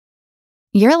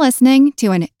You're listening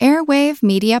to an Airwave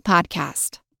Media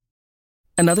Podcast.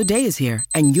 Another day is here,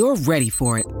 and you're ready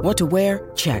for it. What to wear?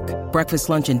 Check. Breakfast,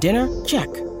 lunch, and dinner? Check.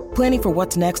 Planning for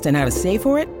what's next and how to save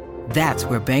for it? That's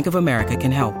where Bank of America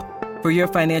can help. For your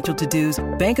financial to-dos,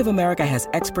 Bank of America has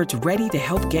experts ready to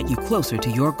help get you closer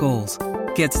to your goals.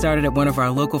 Get started at one of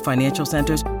our local financial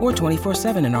centers or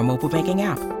 24/7 in our mobile banking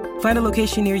app. Find a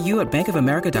location near you at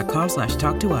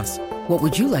bankofamerica.com/talktous. What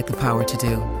would you like the power to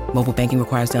do? Mobile banking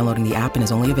requires downloading the app and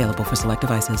is only available for select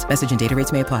devices. Message and data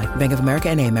rates may apply. Bank of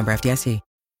America N.A., member FDIC.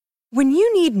 When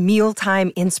you need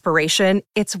mealtime inspiration,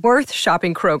 it's worth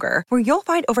shopping Kroger, where you'll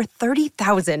find over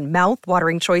 30,000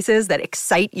 mouth-watering choices that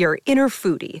excite your inner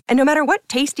foodie. And no matter what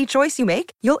tasty choice you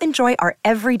make, you'll enjoy our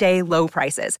everyday low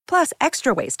prices, plus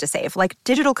extra ways to save, like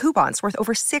digital coupons worth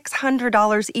over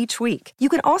 $600 each week. You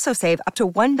can also save up to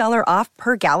 $1 off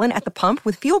per gallon at the pump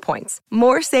with fuel points.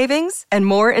 More savings and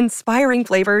more inspiring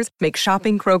flavors make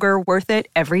shopping Kroger worth it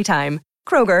every time.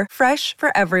 Kroger, fresh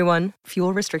for everyone.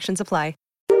 Fuel restrictions apply.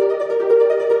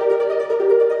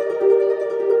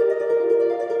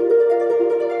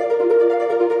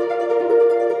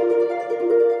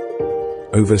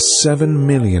 Over 7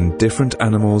 million different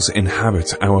animals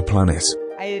inhabit our planet.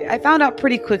 I found out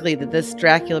pretty quickly that this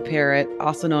Dracula parrot,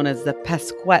 also known as the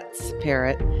Pesquet's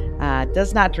parrot,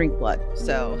 does not drink blood.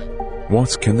 So,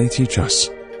 what can they teach us?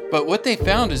 But what they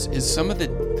found is some of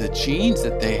the genes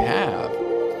that they have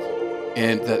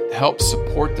and that help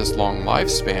support this long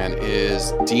lifespan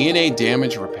is DNA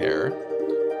damage repair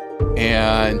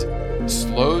and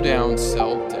slow down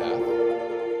cell death.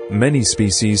 Many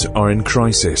species are in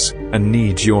crisis and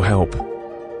need your help.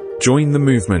 Join the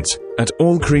movement at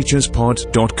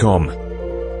allcreaturespod.com.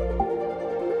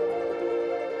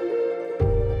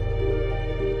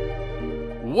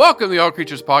 Welcome to the All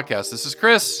Creatures Podcast. This is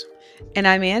Chris. And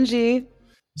I'm Angie.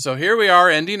 So here we are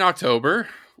ending October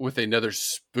with another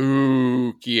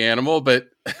spooky animal, but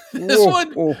this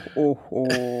one...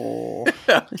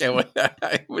 Okay, well,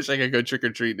 I wish I could go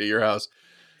trick-or-treating at your house.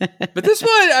 But this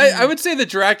one, I would say the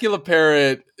Dracula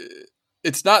parrot,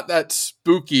 it's not that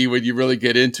spooky when you really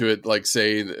get into it, like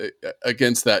saying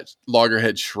against that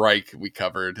loggerhead shrike we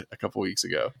covered a couple weeks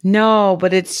ago. No,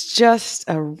 but it's just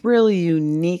a really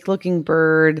unique looking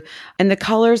bird. And the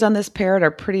colors on this parrot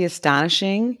are pretty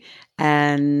astonishing.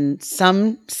 And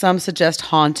some suggest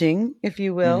haunting, if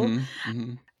you will. Mm-hmm,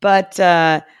 mm-hmm. But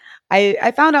I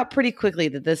found out pretty quickly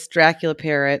that this Dracula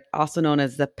parrot, also known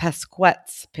as the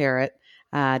Pesquet's parrot,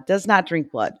 does not drink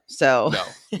blood. So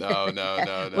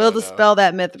No. We'll dispel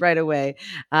that myth right away.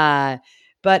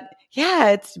 But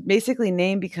yeah, it's basically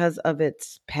named because of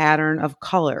its pattern of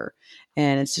color.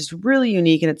 And it's just really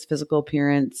unique in its physical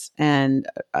appearance and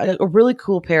a really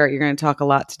cool parrot. You're going to talk a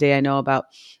lot today, I know, about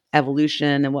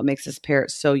evolution and what makes this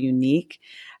parrot so unique.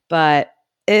 But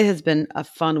it has been a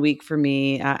fun week for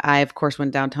me. I of course,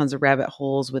 went down tons of rabbit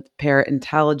holes with parrot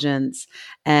intelligence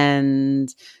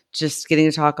and just getting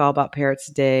to talk all about parrots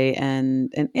today.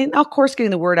 And of course,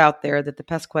 getting the word out there that the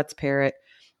Pesquet's parrot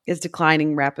is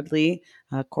declining rapidly.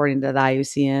 According to the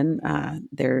IUCN,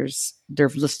 they're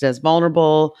listed as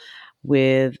vulnerable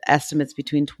with estimates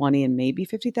between 20 and maybe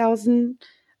 50,000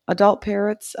 adult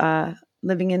parrots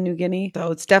living in New Guinea.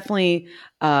 So it's definitely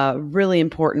a really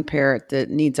important parrot that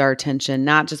needs our attention,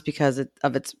 not just because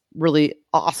of its really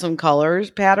awesome colors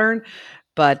pattern,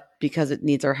 but because it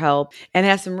needs our help and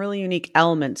has some really unique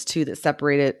elements too that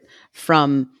separate it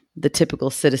from the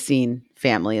typical Psittacine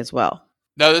family as well.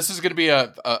 Now, this is going to be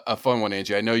a fun one,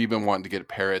 Angie. I know you've been wanting to get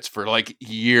parrots for like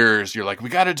years. You're like, we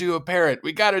got to do a parrot.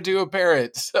 We got to do a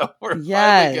parrot. So we're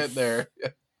finally getting there.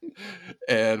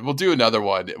 And we'll do another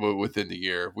one within the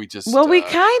year. We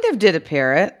kind of did a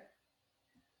parrot.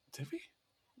 Did we?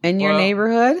 In your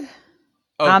neighborhood?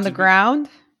 On the ground?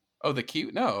 The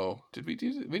cute? No. Did we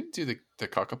do? We didn't do the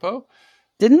kakapo?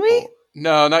 Didn't we? Oh,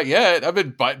 no, not yet. I've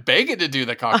been begging to do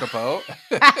the kakapo.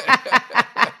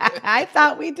 I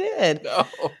thought we did. No.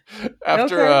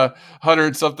 After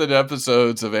 100 something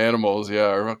episodes of animals,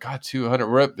 yeah. Or, God, 200.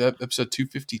 We're at episode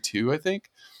 252, I think.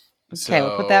 Okay,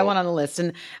 we'll put that one on the list.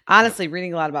 And honestly,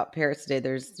 reading a lot about parrots today,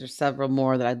 there's several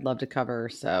more that I'd love to cover.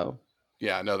 So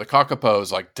yeah, no, the kakapo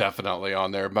is like definitely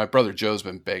on there. My brother Joe's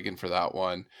been begging for that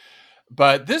one.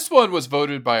 But this one was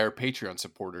voted by our Patreon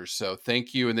supporters, so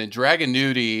thank you. And then Dragon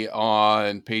Nudie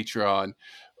on Patreon,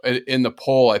 in the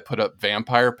poll, I put up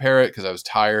Vampire Parrot because I was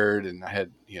tired, and I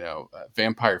had,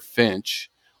 Vampire Finch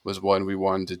was one we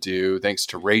wanted to do, thanks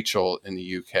to Rachel in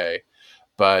the UK.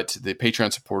 But the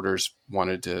Patreon supporters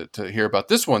wanted to hear about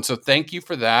this one, so thank you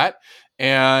for that.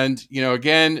 And,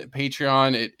 again,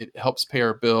 Patreon, it helps pay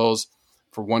our bills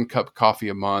for 1 cup of coffee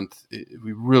a month.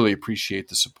 We really appreciate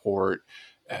the support.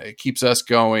 it keeps us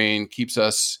going, keeps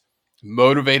us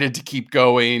motivated to keep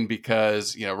going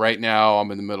because, right now I'm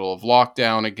in the middle of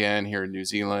lockdown again here in New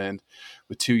Zealand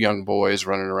with 2 young boys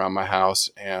running around my house,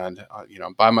 and,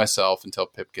 I'm by myself until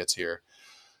Pip gets here.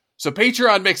 So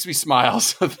Patreon makes me smile.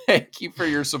 So thank you for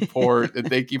your support and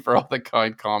thank you for all the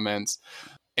kind comments,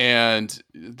 and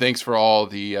thanks for all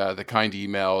the kind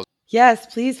emails. Yes,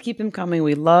 please keep them coming.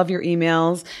 We love your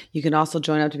emails. You can also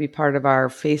join up to be part of our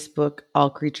Facebook All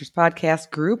Creatures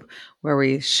Podcast group, where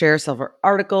we share several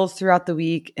articles throughout the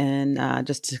week and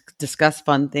just to discuss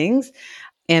fun things.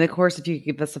 And of course, if you could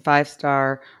give us a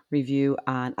 5-star review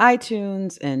on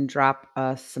iTunes and drop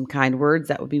us some kind words,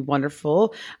 that would be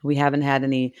wonderful. We haven't had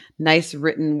any nice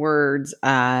written words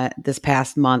this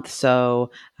past month,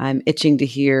 so I'm itching to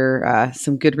hear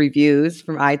some good reviews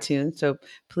from iTunes. So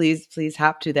please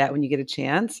hop to that when you get a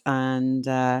chance. And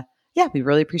we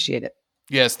really appreciate it.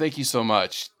 Yes, thank you so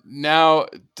much. Now,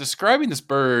 describing this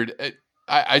bird,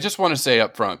 I just want to say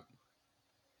up front,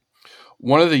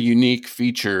 one of the unique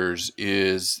features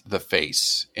is the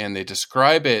face, and they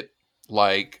describe it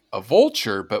like a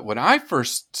vulture. But when I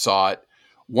first saw it,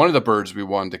 one of the birds we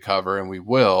wanted to cover, and we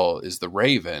will, is the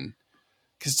raven.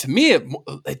 Because to me,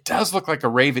 it does look like a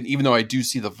raven, even though I do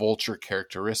see the vulture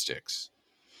characteristics.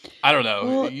 I don't know.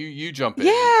 Well, you jump in.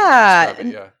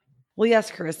 Yeah. Well,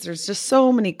 yes, Chris, there's just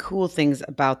so many cool things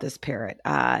about this parrot.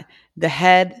 The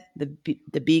head, the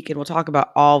beak, and we'll talk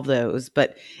about all of those.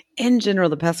 But in general,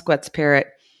 the Pesquet's parrot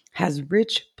has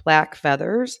rich black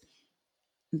feathers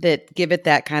that give it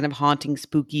that kind of haunting,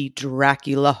 spooky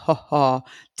Dracula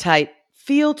type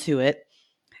feel to it.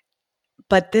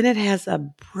 But then it has a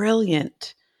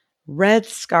brilliant red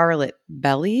scarlet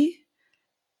belly,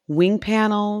 wing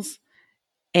panels,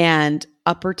 and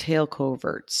upper tail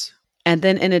coverts. And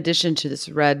then in addition to this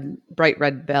bright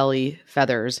red belly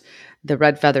feathers, the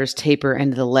red feathers taper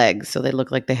into the legs, so they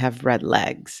look like they have red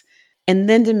legs. And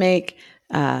then to make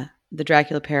the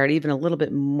Dracula parrot even a little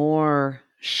bit more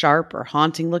sharp or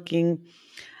haunting looking,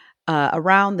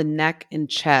 around the neck and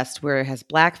chest where it has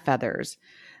black feathers,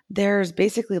 there's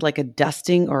basically like a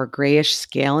dusting or a grayish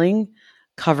scaling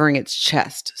covering its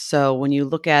chest. So when you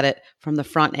look at it from the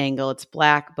front angle, it's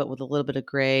black, but with a little bit of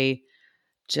gray,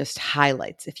 just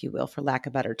highlights, if you will, for lack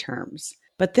of better terms.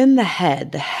 But then the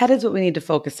head is what we need to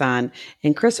focus on.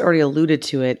 And Chris already alluded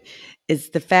to it,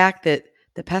 is the fact that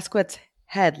the Pesquet's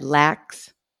head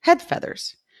lacks head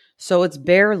feathers. So it's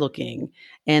bare looking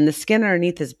and the skin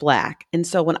underneath is black. And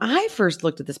so when I first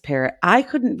looked at this parrot, I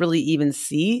couldn't really even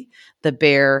see the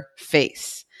bare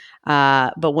face.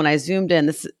 But when I zoomed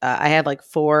in, I had like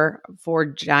four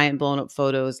giant blown up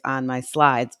photos on my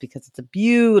slides because it's a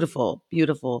beautiful,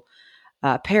 beautiful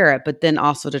parrot, but then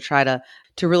also to try to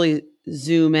really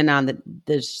zoom in on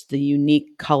the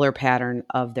unique color pattern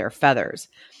of their feathers.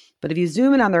 But if you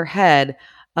zoom in on their head,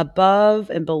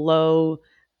 above and below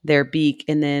their beak,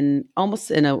 and then almost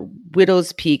in a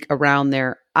widow's peak around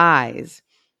their eyes,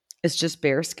 it's just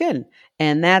bare skin.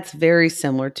 And that's very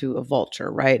similar to a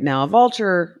vulture, right? Now, a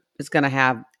vulture is going to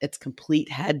have its complete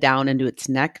head down into its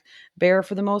neck bare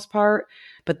for the most part,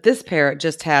 but this parrot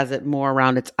just has it more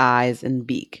around its eyes and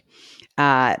beak.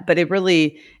 But it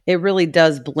really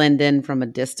does blend in from a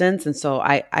distance. And so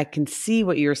I can see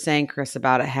what you're saying, Chris,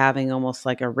 about it having almost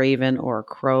like a raven or a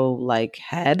crow-like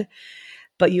head.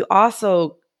 But you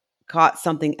also caught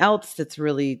something else that's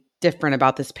really different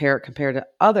about this parrot compared to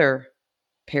other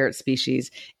parrot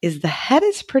species, is the head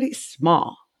is pretty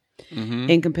small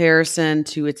in comparison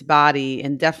to its body,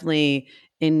 and definitely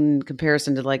in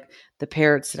comparison to like the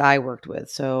parrots that I worked with.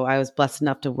 So I was blessed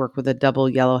enough to work with a double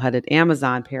yellow-headed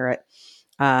Amazon parrot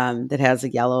that has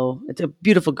it's a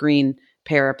beautiful green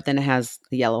parrot, but then it has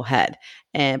the yellow head,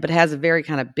 but it has a very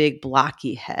kind of big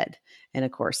blocky head. And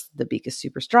of course, the beak is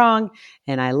super strong.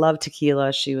 And I love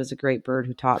Tequila. She was a great bird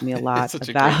who taught me a lot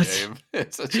about.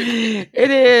 It's such a great name.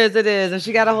 It is. And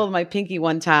she got a hold of my pinky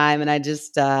one time, and I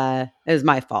just it was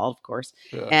my fault, of course.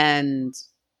 Yeah. And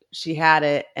she had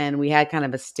it, and we had kind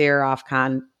of a stare off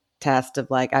contest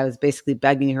of like, I was basically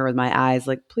begging her with my eyes,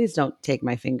 like, please don't take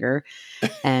my finger.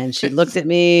 And she looked at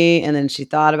me, and then she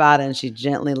thought about it, and she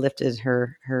gently lifted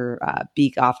her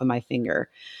beak off of my finger.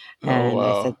 And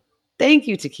I said, thank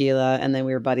you, Tequila. And then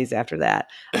we were buddies after that.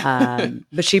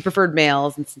 But she preferred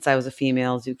males. And since I was a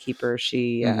female zookeeper,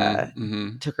 she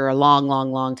took her a long,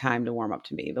 long, long time to warm up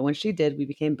to me. But when she did, we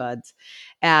became buds.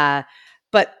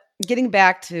 But getting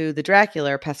back to the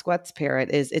Dracula, Pesquet's parrot,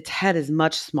 its head is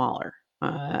much smaller.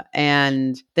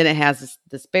 And then it has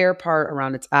this bare part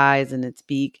around its eyes and its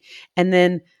beak. And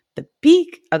then the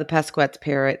beak of the Pesquet's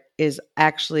parrot is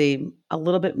actually a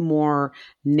little bit more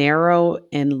narrow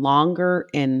and longer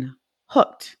and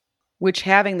hooked, which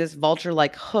having this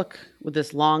vulture-like hook with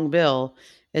this long bill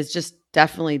is just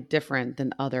definitely different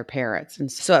than other parrots.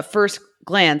 And so at first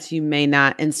glance, you may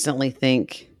not instantly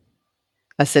think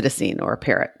a citizen or a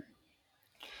parrot.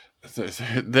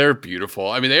 They're beautiful.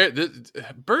 I mean,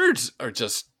 birds are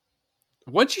just,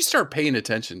 once you start paying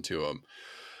attention to them,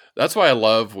 that's why I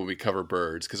love when we cover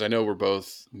birds, because I know we're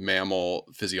both mammal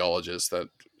physiologists. That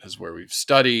is where we've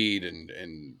studied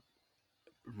and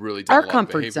really done Our a lot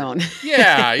comfort of zone.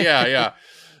 Yeah.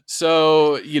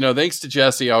 So, thanks to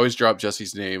Jesse, I always drop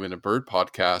Jesse's name in a bird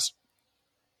podcast.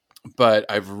 But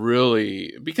I've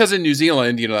really, because in New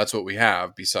Zealand, that's what we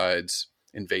have besides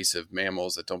invasive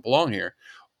mammals that don't belong here,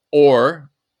 or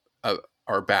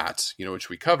our bats, which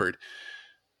we covered.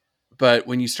 But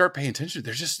when you start paying attention,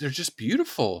 they're just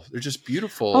beautiful. They're just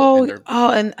beautiful.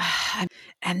 And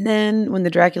then when the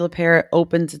Dracula parrot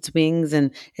opens its wings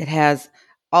and it has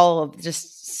all of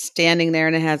just standing there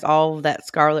and it has all of that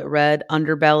scarlet red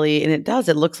underbelly, and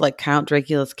it looks like Count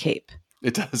Dracula's cape.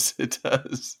 It does.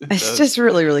 It's just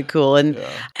really, really cool. And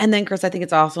then, Chris, I think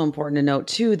it's also important to note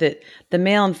too that the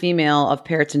male and female of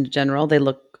parrots in general, they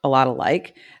look a lot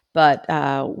alike. But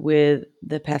with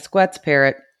the Pasquette's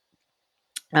parrot,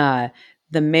 the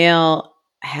male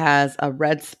has a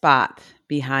red spot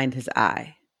behind his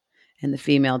eye, and the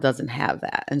female doesn't have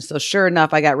that. And so sure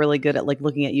enough, I got really good at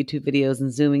looking at YouTube videos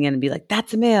and zooming in and be like,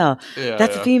 that's a male,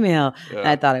 that's a female. Yeah. And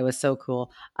I thought it was so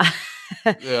cool.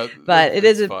 But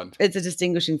it's a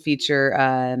distinguishing feature.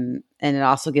 And it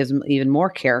also gives them even more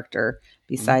character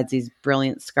besides these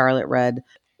brilliant scarlet red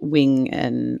wing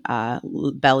and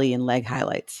belly and leg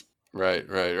highlights. Right.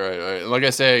 Like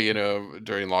I say,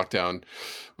 during lockdown,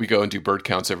 we go and do bird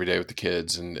counts every day with the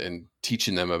kids and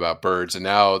teaching them about birds. And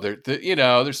now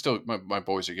they're still, my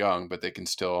boys are young, but they can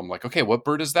still, I'm like, okay, what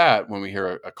bird is that? When we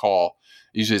hear a call,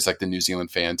 usually it's like the New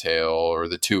Zealand fantail or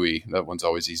the tui. That one's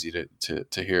always easy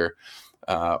to hear.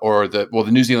 Or the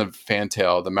New Zealand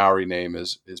fantail, the Maori name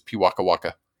is Piwaka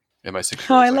Waka. And my 6-year-old's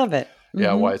I love it. Yeah.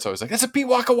 Mm-hmm. Wyatt's always like, that's a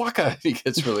Piwaka Waka. He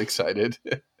gets really excited.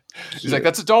 He's like,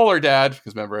 that's $1, Dad.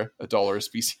 Because remember, $1 a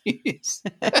species.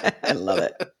 I love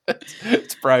it.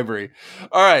 It's bribery.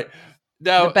 All right.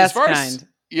 Now, the best as far kind.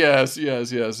 Yes.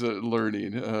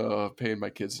 Learning, paying my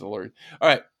kids to learn. All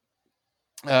right.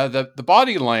 The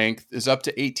body length is up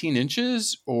to 18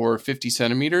 inches or 50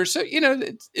 centimeters. So,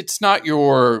 it's not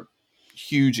your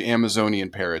huge Amazonian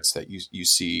parrots that you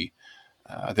see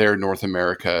there in North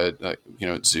America,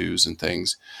 at zoos and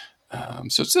things.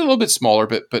 So it's a little bit smaller,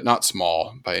 but not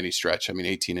small by any stretch. I mean,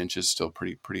 18 inches, still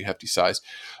pretty hefty size.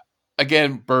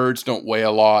 Again, birds don't weigh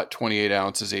a lot, 28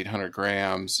 ounces, 800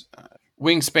 grams.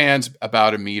 Wingspan's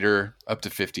about 1 meter, up to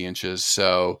 50 inches.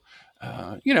 So,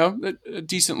 a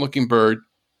decent looking bird.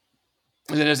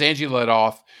 And then as Angie led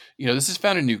off, this is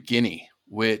found in New Guinea,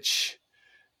 which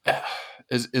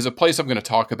is a place I'm going to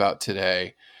talk about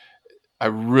today. I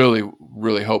really,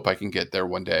 really hope I can get there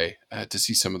one day to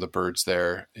see some of the birds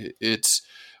there. It's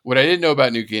what I didn't know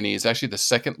about New Guinea is actually the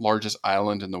second largest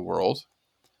island in the world,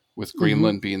 with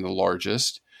Greenland being the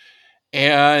largest.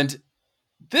 And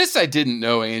this I didn't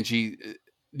know, Angie.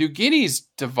 New Guinea's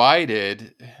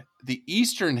divided. The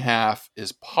eastern half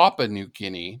is Papua New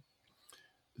Guinea.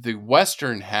 The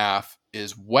western half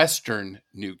is Western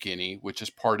New Guinea, which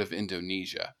is part of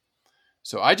Indonesia.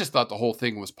 So I just thought the whole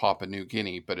thing was Papua New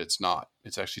Guinea, but it's not.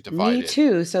 It's actually divided. Me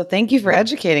too. So thank you for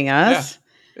educating us.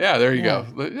 Yeah, there you go.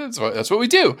 That's what we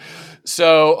do.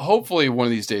 So hopefully one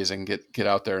of these days I can get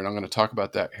out there, and I'm going to talk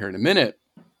about that here in a minute.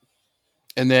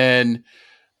 And then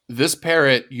this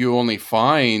parrot you only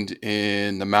find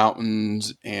in the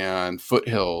mountains and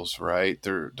foothills, right?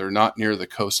 They're not near the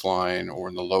coastline or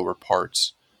in the lower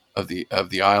parts of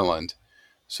the island.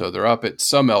 So they're up at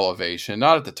some elevation,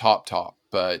 not at the top,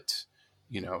 but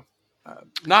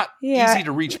not easy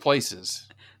to reach places.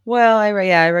 Well, I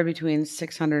read between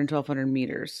 600 and 1,200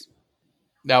 meters.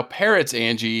 Now, parrots,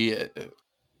 Angie, and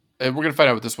we're going to find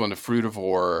out with this one, a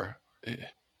frutivore.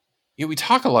 We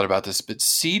talk a lot about this, but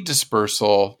seed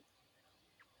dispersal,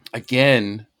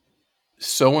 again,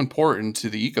 so important to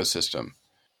the ecosystem.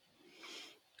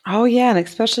 Oh, yeah. And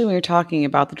especially when you're talking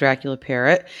about the Dracula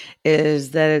parrot, is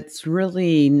that it's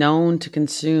really known to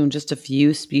consume just a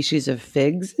few species of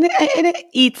figs. And it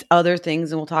eats other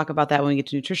things, and we'll talk about that when we get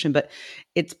to nutrition. But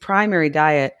its primary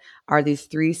diet are these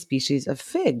 3 species of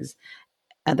figs,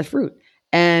 the fruit.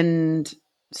 And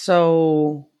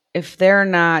so if they're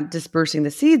not dispersing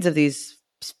the seeds of these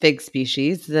fig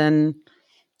species, then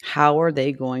how are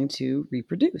they going to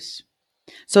reproduce?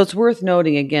 So it's worth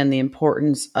noting, again, the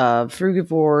importance of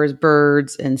frugivores,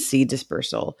 birds, and seed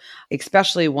dispersal,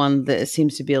 especially one that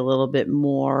seems to be a little bit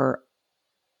more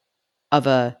of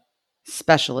a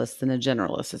specialist than a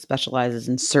generalist. It specializes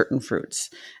in certain fruits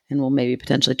and will maybe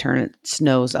potentially turn its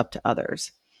nose up to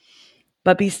others.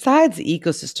 But besides the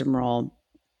ecosystem role,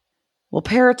 well,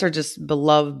 parrots are just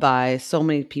beloved by so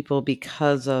many people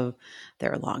because of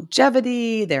their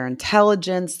longevity, their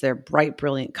intelligence, their bright,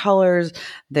 brilliant colors,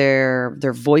 their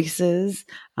voices,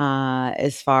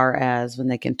 as far as when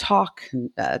they can talk,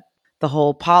 the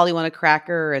whole Polly want a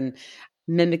cracker and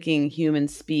mimicking human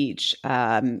speech,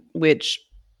 which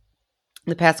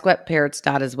the Pasquette parrot's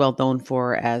not as well known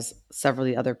for as several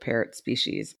of the other parrot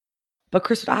species. But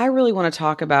Chris, what I really want to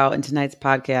talk about in tonight's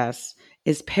podcast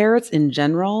is parrots in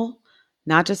general,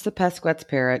 not just the Pasquette's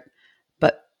parrot,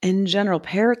 but in general,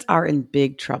 parrots are in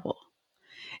big trouble.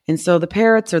 And so the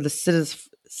parrots, or the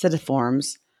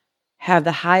psittaciforms, have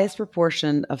the highest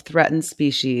proportion of threatened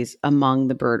species among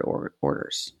the bird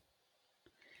orders.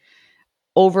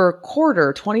 Over a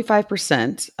quarter,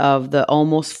 25% of the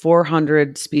almost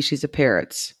 400 species of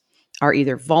parrots are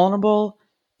either vulnerable,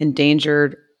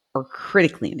 endangered, or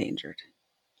critically endangered.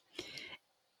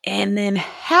 And then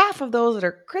half of those that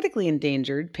are critically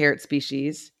endangered parrot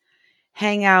species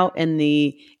hang out in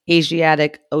the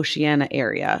Asiatic Oceania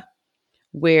area,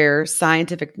 where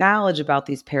scientific knowledge about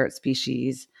these parrot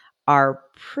species are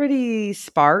pretty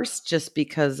sparse just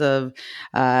because of,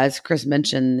 as Chris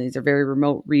mentioned, these are very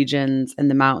remote regions in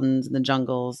the mountains and the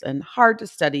jungles and hard to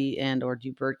study and or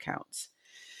do bird counts.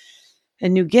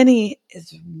 And New Guinea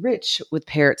is rich with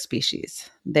parrot species.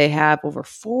 They have over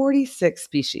 46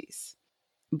 species.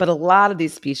 But a lot of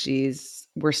these species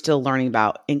we're still learning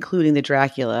about, including the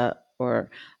Dracula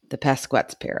or the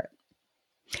Pasquette's parrot.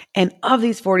 And of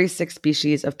these 46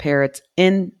 species of parrots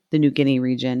in the New Guinea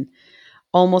region,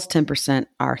 almost 10%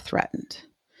 are threatened.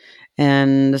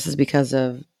 And this is because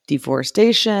of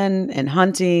deforestation and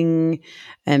hunting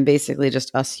and basically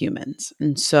just us humans.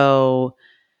 And so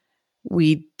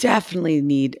we definitely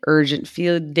need urgent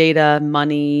field data,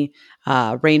 money,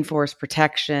 rainforest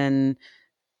protection,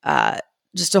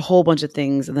 just a whole bunch of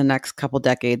things in the next couple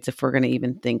decades if we're going to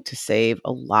even think to save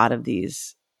a lot of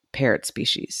these parrot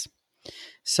species.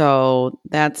 So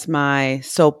that's my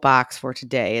soapbox for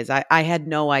today. Is I had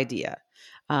no idea.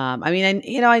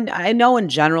 I know in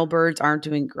general birds aren't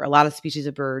doing. A lot of species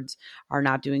of birds are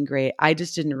not doing great. I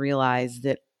just didn't realize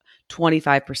that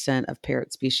 25% of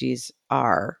parrot species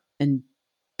are in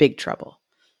big trouble.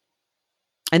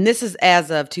 And this is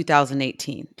as of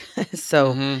 2018.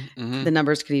 So the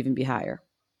numbers could even be higher.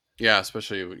 Yeah,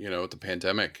 especially, with the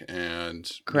pandemic. And,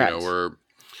 Correct.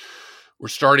 We're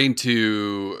starting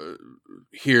to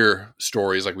hear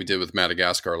stories like we did with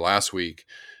Madagascar last week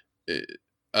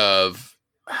of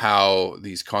how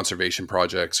these conservation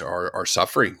projects are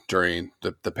suffering during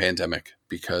the pandemic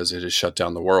because it has shut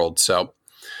down the world. So,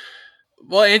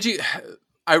 well, Angie,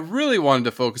 I really wanted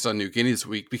to focus on New Guinea this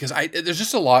week because there's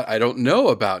just a lot I don't know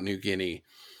about New Guinea.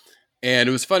 And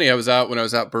it was funny. When I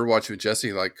was out birdwatching with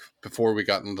Jesse, like before we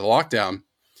got into lockdown,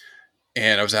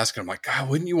 and I was asking him, like, God,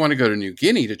 wouldn't you want to go to New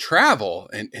Guinea to travel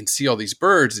and see all these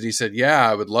birds? And he said,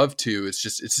 yeah, I would love to.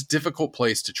 It's a difficult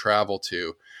place to travel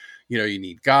to. You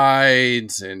need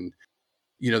guides and,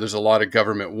 there's a lot of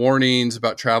government warnings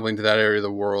about traveling to that area of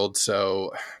the world.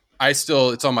 So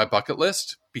it's on my bucket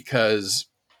list because,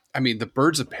 the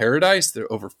birds of paradise, there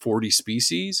are over 40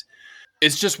 species.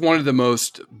 It's just one of the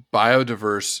most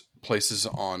biodiverse places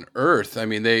on Earth.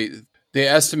 They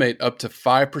estimate up to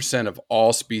 5% of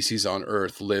all species on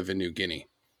Earth live in New Guinea.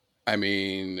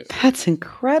 That's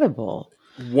incredible.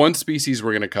 One species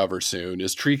we're going to cover soon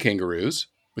is tree kangaroos,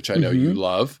 which I know you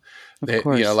love. Of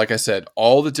course. Like I said,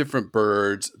 all the different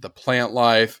birds, the plant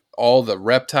life, all the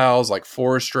reptiles like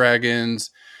forest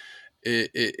dragons.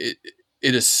 It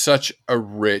is such a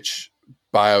rich,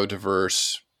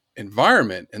 biodiverse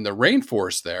environment, and the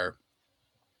rainforest there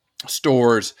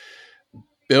stores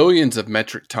billions of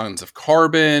metric tons of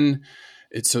carbon.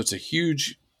 It's a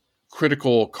huge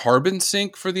critical carbon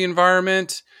sink for the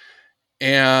environment.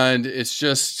 And it's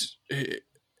just,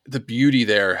 the beauty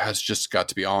there has just got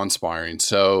to be awe-inspiring.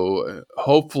 So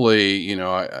hopefully,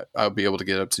 I'll be able to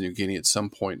get up to New Guinea at some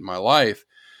point in my life.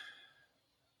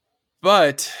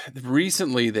 But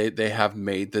recently they have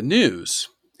made the news,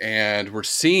 and we're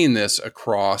seeing this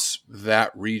across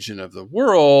that region of the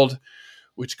world,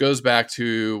 which goes back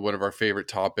to one of our favorite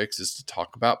topics, is to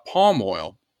talk about palm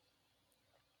oil.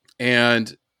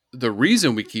 And the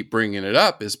reason we keep bringing it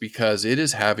up is because it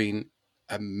is having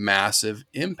a massive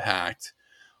impact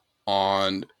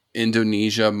on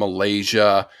Indonesia,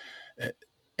 Malaysia,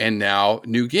 and now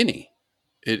New Guinea.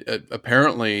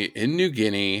 Apparently in New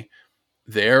Guinea,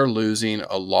 they're losing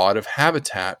a lot of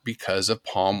habitat because of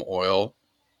palm oil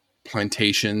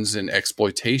plantations and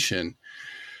exploitation.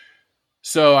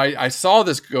 So I saw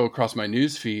this go across my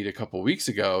news feed a couple of weeks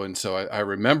ago, and so I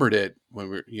remembered it when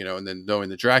we, and then knowing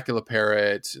the Dracula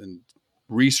parrot and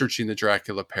researching the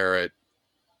Dracula parrot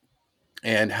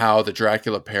and how the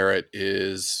Dracula parrot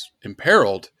is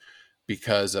imperiled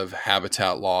because of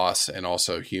habitat loss and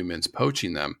also humans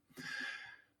poaching them.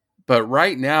 But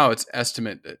right now it's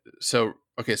estimated. So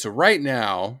right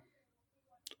now,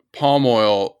 palm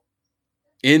oil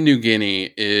in New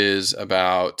Guinea is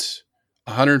about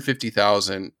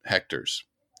 150,000 hectares,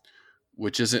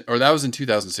 which isn't, or that was in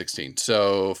 2016.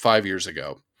 So 5 years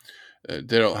ago.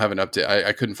 They don't have an update.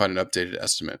 I couldn't find an updated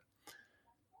estimate.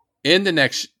 In the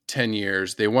next 10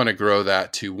 years, they want to grow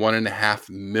that to 1.5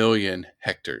 million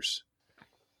hectares.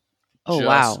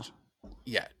 Wow.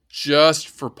 Yeah, just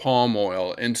for palm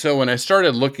oil. And so when I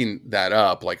started looking that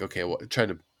up, like, okay, well, trying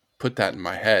to put that in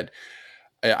my head,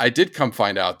 I did come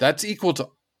find out that's equal to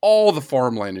all the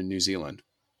farmland in New Zealand,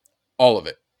 all of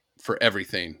it, for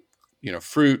everything,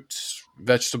 fruits,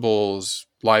 vegetables,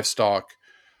 livestock,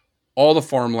 all the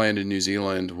farmland in New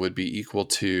Zealand would be equal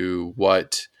to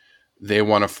what they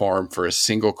want to farm for a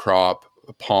single crop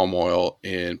of palm oil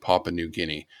in Papua New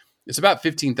Guinea. It's about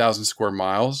 15,000 square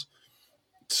miles.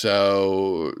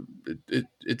 So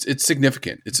it's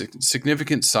significant. It's a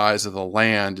significant size of the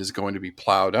land is going to be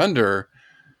plowed under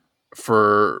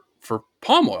for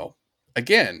palm oil.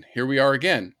 Again, here we are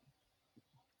again.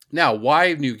 Now,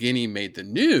 why New Guinea made the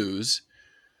news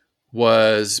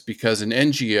was because an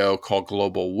NGO called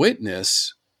Global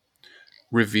Witness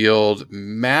revealed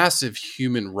massive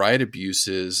human rights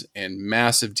abuses and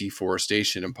massive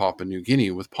deforestation in Papua New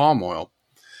Guinea with palm oil.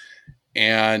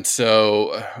 And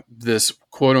so this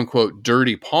quote unquote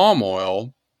dirty palm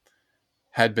oil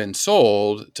had been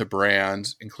sold to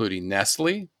brands including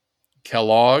Nestle,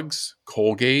 Kellogg's,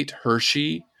 Colgate,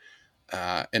 Hershey,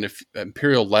 and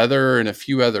Imperial Leather and a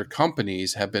few other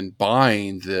companies have been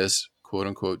buying this quote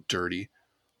unquote dirty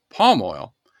palm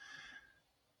oil.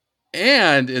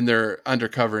 And in their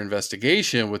undercover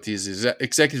investigation with these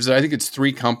executives, I think it's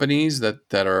 3 companies that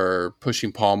are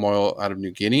pushing palm oil out of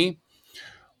New Guinea.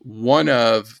 One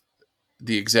of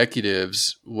the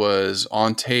executives was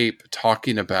on tape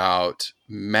talking about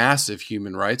massive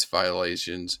human rights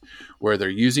violations where they're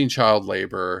using child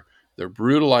labor, they're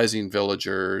brutalizing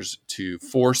villagers to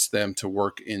force them to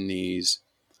work in these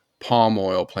palm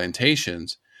oil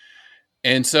plantations.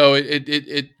 And so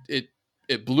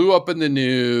it blew up in the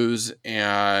news,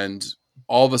 and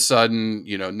all of a sudden,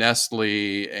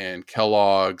 Nestle and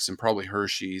Kellogg's and probably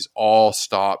Hershey's all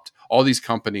stopped. All these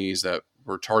companies that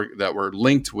were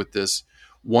linked with this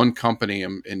one company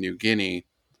in New Guinea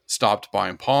stopped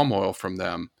buying palm oil from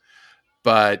them.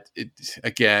 But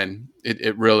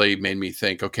it really made me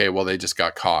think, okay, well, they just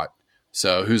got caught.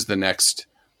 So who's the next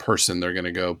person they're going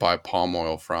to go buy palm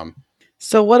oil from?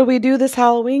 So what do we do this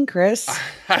Halloween, Chris?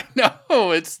 I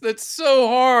know it's so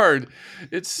hard.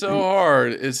 It's so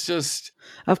hard. It's just,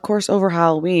 of course, over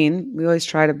Halloween, we always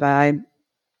try to buy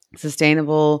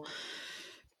sustainable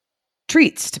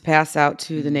treats to pass out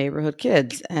to the neighborhood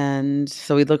kids. And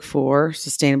so we look for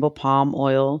sustainable palm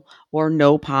oil or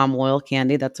no palm oil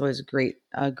candy. That's always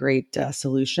a great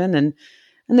solution. And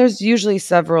there's usually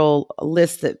several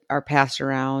lists that are passed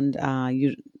around,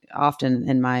 often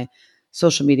in my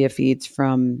social media feeds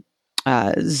from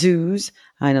zoos.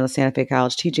 I know the Santa Fe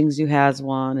College Teaching Zoo has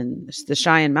one, and the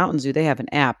Cheyenne Mountain Zoo, they have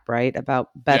an app, right, about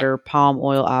better palm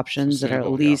oil options that are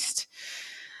at least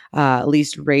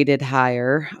rated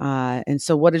higher. And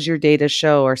so what does your data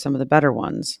show are some of the better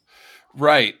ones?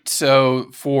 Right.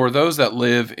 So for those that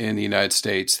live in the United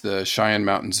States, the Cheyenne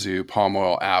Mountain Zoo palm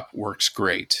oil app works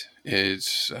great. I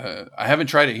haven't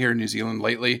tried it here in New Zealand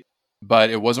lately,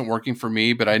 but it wasn't working for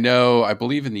me. But I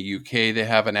believe in the UK, they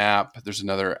have an app. There's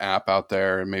another app out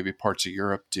there, and maybe parts of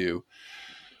Europe do.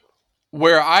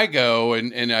 Where I go,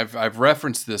 and I've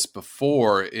referenced this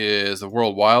before, is the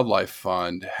World Wildlife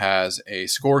Fund has a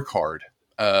scorecard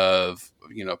of,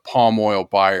 palm oil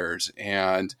buyers.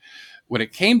 And when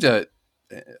it came to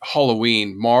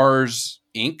Halloween, Mars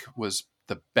Inc. was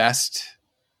the best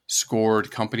scored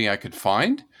company I could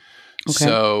find. Okay.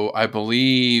 So I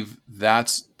believe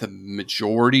that's the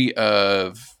majority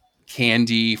of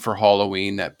candy for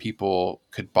Halloween that people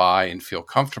could buy and feel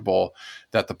comfortable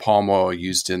that the palm oil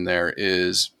used in there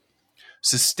is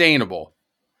sustainable.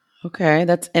 Okay,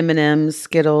 that's M&M's,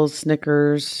 Skittles,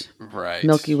 Snickers, right?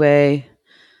 Milky Way.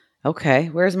 Okay,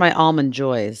 where's my Almond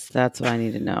Joys? That's what I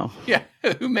need to know. Yeah,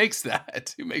 who makes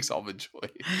that? Who makes Almond Joy?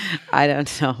 I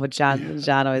don't know, but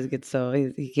John always gets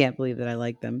he can't believe that I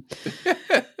like them.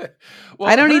 Well,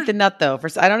 I don't eat the nut though.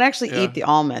 I don't actually eat the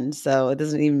almond, so it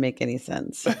doesn't even make any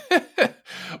sense.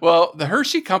 Well, the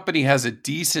Hershey Company has a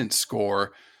decent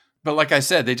score, but like I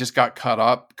said, they just got caught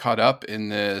up in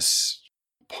this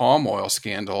palm oil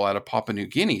scandal out of Papua New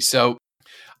Guinea. So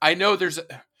I know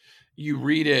you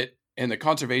read it, and the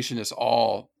conservationists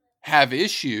all have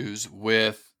issues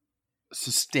with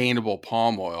sustainable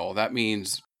palm oil. That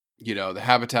means, the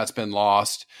habitat's been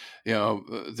lost, the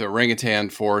orangutan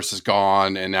forest is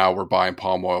gone, and now we're buying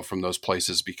palm oil from those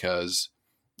places because,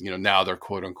 now they're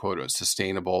quote unquote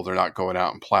sustainable. They're not going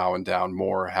out and plowing down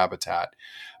more habitat,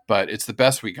 but it's the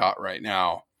best we got right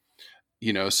now.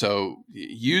 So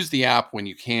use the app when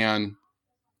you can,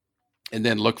 and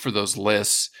then look for those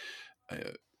lists.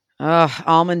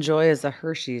 Almond Joy is a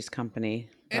Hershey's company.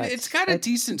 And it's got a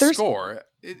decent score.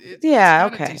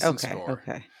 Okay.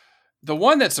 The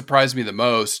one that surprised me the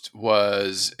most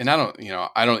was, and I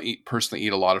don't personally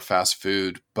eat a lot of fast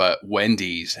food, but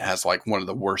Wendy's has like one of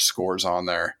the worst scores on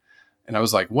there. And I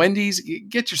was like, Wendy's,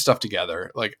 get your stuff together.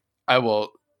 Like, I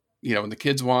will, when the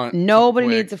kids want. Nobody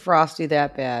needs a Frosty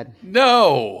that bad.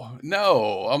 No.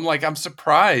 I'm like, I'm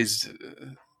surprised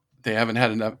they haven't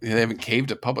had enough. They haven't caved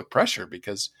to public pressure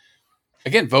because,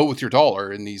 again, vote with your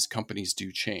dollar, and these companies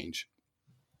do change.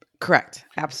 Correct.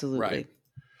 Absolutely. Right.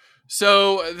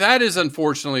 So that is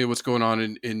unfortunately what's going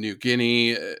on in New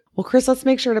Guinea. Well, Chris, let's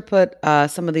make sure to put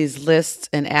some of these lists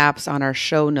and apps on our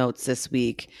show notes this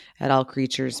week at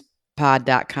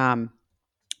allcreaturespod.com.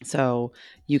 So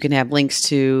you can have links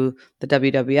to the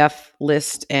WWF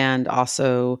list and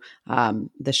also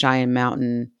the Cheyenne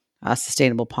Mountain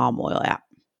Sustainable Palm Oil app.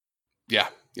 Yeah,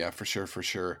 for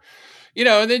sure.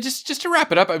 And then just to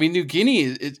wrap it up, I mean, New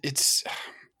Guinea,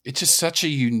 it's just such a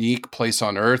unique place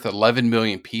on earth. 11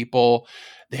 million people.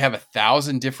 They have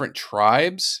 1,000 different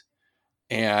tribes,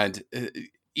 and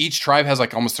each tribe has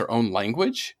like almost their own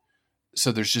language.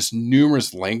 So there's just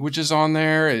numerous languages on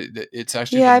there. It's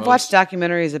actually I've watched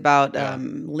documentaries about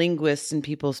linguists and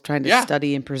people trying to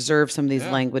study and preserve some of these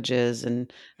languages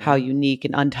and how unique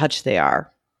and untouched they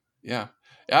are. Yeah.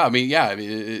 I mean,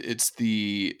 it's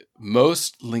the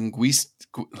most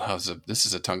this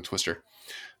is a tongue twister.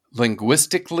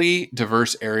 Linguistically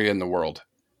diverse area in the world.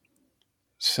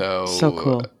 So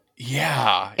cool.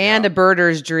 And a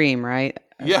birder's dream, right?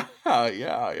 Yeah.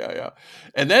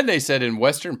 And then they said in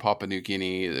Western Papua New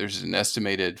Guinea, there's an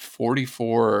estimated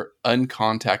 44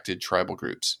 uncontacted tribal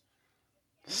groups.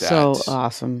 So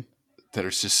awesome. That are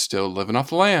just still living off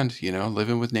the land,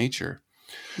 living with nature.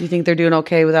 You think they're doing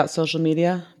okay without social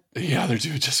media? Yeah, they're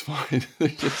doing just fine.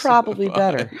 Probably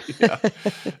better.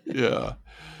 Yeah.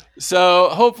 So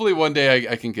hopefully one day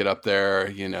I can get up there,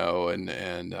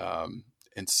 and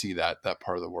see that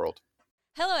part of the world.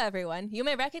 Hello, everyone. You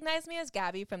may recognize me as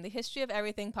Gabby from the History of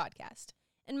Everything podcast.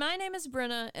 And my name is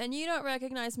Brenna, and you don't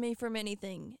recognize me from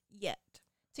anything yet.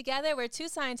 Together, we're two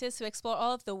scientists who explore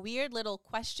all of the weird little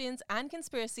questions and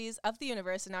conspiracies of the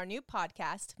universe in our new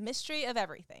podcast, Mystery of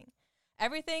Everything.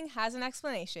 Everything has an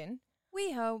explanation.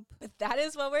 We hope. But that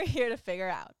is what we're here to figure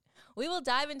out. We will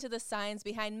dive into the science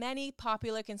behind many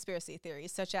popular conspiracy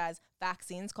theories, such as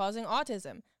vaccines causing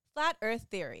autism, flat earth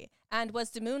theory, and was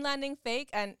the moon landing fake?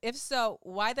 And if so,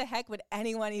 why the heck would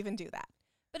anyone even do that?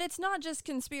 But it's not just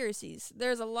conspiracies.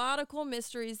 There's a lot of cool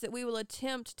mysteries that we will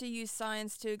attempt to use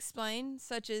science to explain,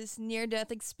 such as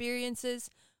near-death experiences,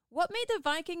 what made the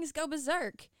Vikings go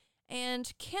berserk,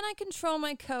 and can I control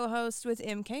my co-host with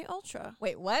MK Ultra?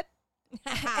 Wait, what?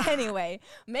 Anyway,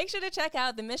 make sure to check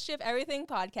out the Mystery of Everything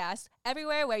podcast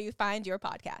everywhere where you find your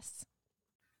podcasts.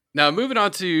 Now, moving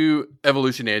on to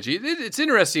evolution, Angie. It's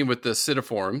interesting with the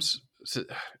citiforms.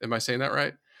 Am I saying that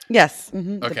right? Yes.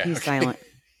 Mm-hmm. Okay. The P silent.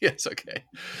 Yes. Okay.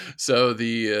 So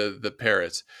the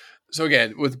parrots. So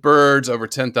again, with birds, over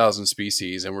 10,000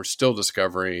 species, and we're still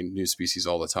discovering new species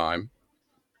all the time.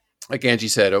 Like Angie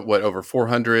said, over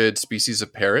 400 species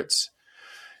of parrots,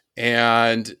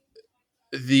 and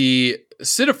the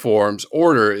citiforms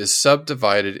order is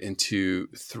subdivided into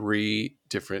 3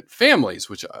 different families,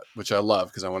 which I love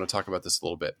because I want to talk about this a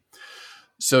little bit.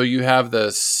 So you have the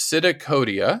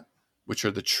Psittacodia, which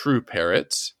are the true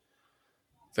parrots,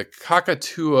 the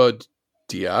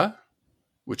Cockatooidia,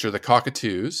 which are the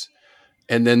cockatoos,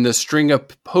 and then the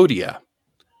Stringopodia,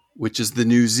 which is the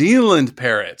New Zealand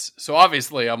parrots. So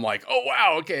obviously I'm like, oh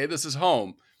wow, okay, this is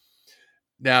home.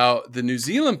 Now, the New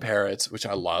Zealand parrots, which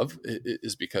I love,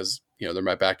 is because, they're in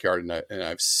my backyard and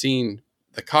I've seen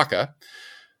the kaka.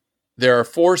 There are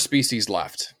 4 species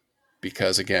left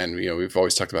because, again, we've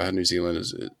always talked about how New Zealand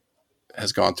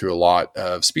has gone through a lot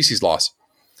of species loss.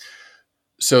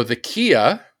 So the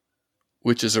kia,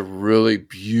 which is a really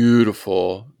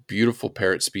beautiful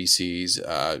parrot species,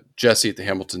 Jesse at the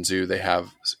Hamilton Zoo, they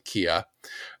have kia.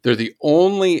 They're the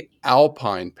only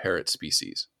alpine parrot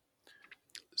species.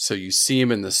 So you see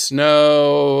them in the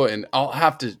snow, and I'll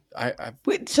have to.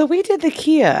 So we did the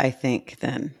Kia, I think.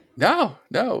 Then No,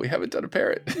 we haven't done a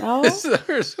parrot. Oh, This is the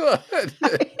first one. This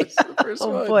is the first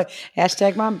one. boy!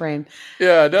 Hashtag mom brain.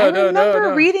 Yeah, I no.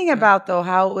 remember reading about though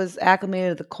how it was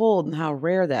acclimated to the cold and how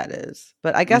rare that is.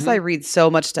 But I guess I read so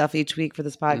much stuff each week for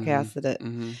this podcast that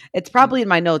it's probably in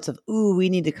my notes of we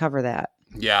need to cover that.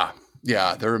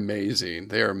 Yeah, they're amazing.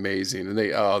 They are amazing, and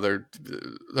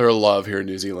they're a love here in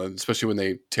New Zealand, especially when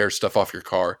they tear stuff off your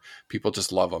car. People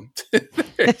just love them.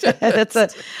 The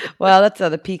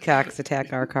peacocks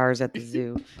attack our cars at the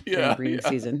zoo during breeding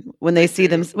season. When they see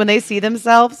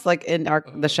themselves like in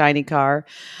the shiny car,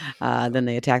 then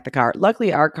they attack the car.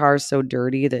 Luckily, our car is so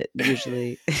dirty that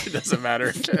usually it doesn't matter.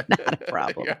 It's not a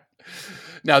problem. Yeah.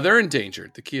 Now they're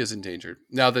endangered. The Kia is endangered.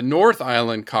 Now the North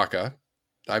Island kaka.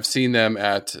 I've seen them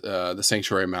at the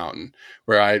Sanctuary Mountain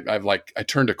where I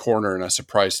turned a corner and I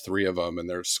surprised 3 of them and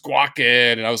they're squawking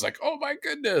and I was like, oh my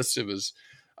goodness, it was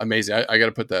amazing. I got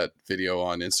to put that video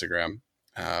on Instagram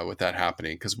with that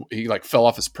happening because he like fell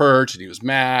off his perch and he was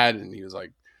mad and he was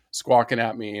like squawking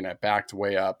at me and I backed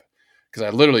way up because I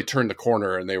literally turned the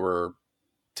corner and they were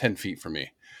 10 feet from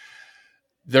me.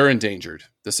 They're endangered.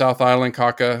 The South Island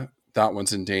kaka, that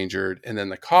one's endangered. And then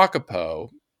the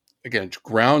kakapo, again,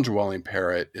 ground dwelling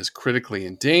parrot, is critically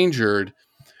endangered.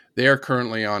 They are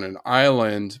currently on an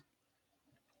island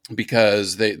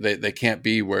because they can't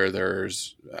be where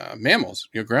there's mammals,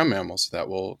 ground mammals that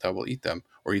will eat them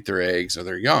or eat their eggs or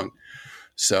their young.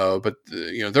 So, but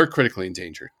they're critically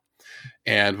endangered,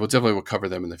 and we'll cover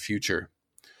them in the future.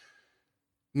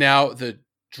 Now, the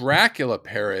Dracula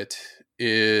parrot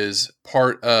is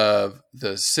part of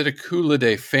the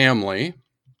Psittaculidae family.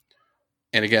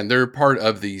 And again, they're part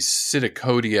of the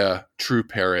Psittacodia true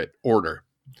parrot order.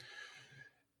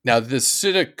 Now, the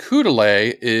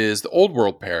Psittaculidae is the old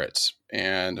world parrots,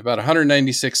 and about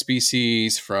 196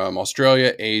 species from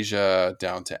Australia, Asia,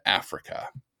 down to Africa.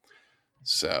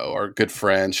 So our good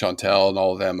friend Chantel and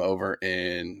all of them over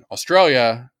in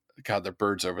Australia, God, their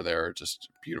birds over there are just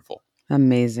beautiful.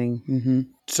 Amazing. Mm-hmm.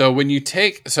 So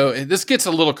this gets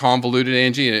a little convoluted,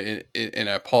 Angie, and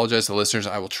I apologize to the listeners.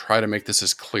 I will try to make this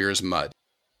as clear as mud.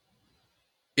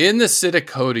 In the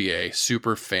Psittacodiae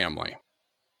superfamily,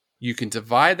 you can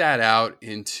divide that out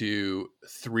into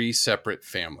 3 separate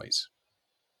families.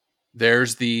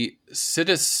 There's the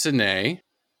Psittacinae,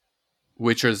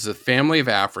 which is the family of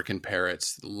African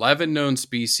parrots. 11 known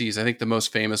species. I think the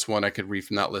most famous one I could read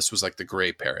from that list was like the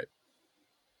gray parrot.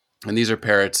 And these are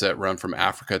parrots that run from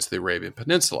Africa to the Arabian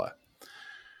Peninsula.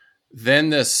 Then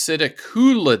the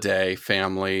Psittaculidae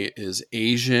family is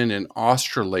Asian and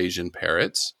Australasian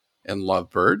parrots and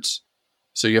lovebirds.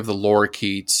 So you have the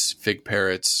lorikeets, fig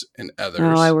parrots, and others.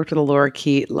 Oh, I worked with a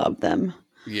lorikeet. Love them.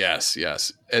 Yes.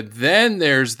 And then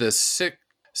there's the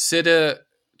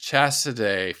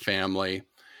Psittachacidae family,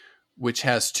 which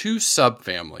has 2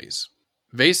 subfamilies.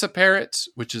 Vesa parrots,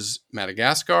 which is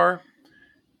Madagascar,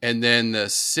 and then the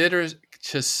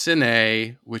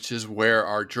Psittacinae, which is where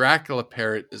our Dracula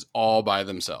parrot is all by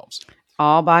themselves.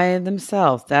 All by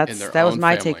themselves. That was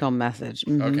my take-home message.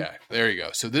 Mm-hmm. Okay, there you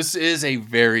go. So this is a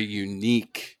very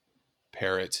unique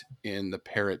parrot in the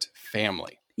parrot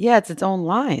family. Yeah, it's its own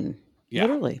line. Yeah.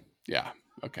 Literally. Yeah.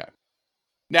 Okay.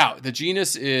 Now, the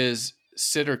genus is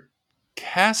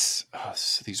Psittacus.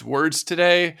 These words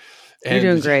today. You're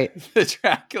doing great. The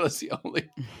Dracula is the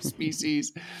only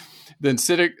species. Then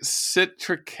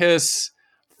Psittacus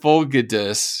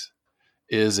fulgidus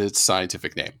is its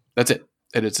scientific name. That's it.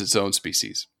 And it's its own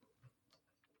species.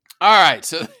 All right,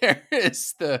 so there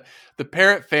is the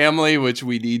parrot family, which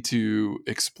we need to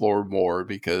explore more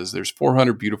because there's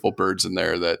 400 beautiful birds in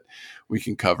there that we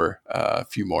can cover a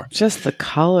few more. Just the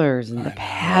colors and the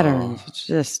patterns. It's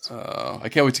just... I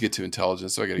can't wait to get to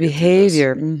intelligence, so I got to get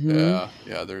behavior. to this. Mm-hmm.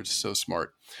 Yeah, they're just so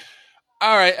smart.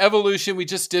 All right, evolution. We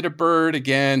just did a bird.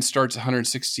 Again, starts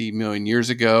 160 million years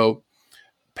ago.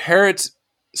 Parrots...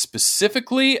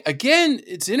 specifically, again,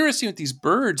 it's interesting with these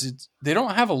birds. They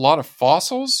don't have a lot of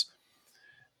fossils,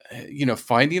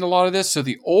 finding a lot of this. So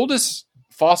the oldest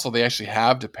fossil they actually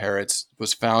have to parrots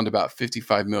was found about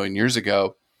 55 million years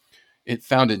ago. It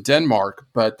found in Denmark,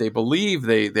 but they believe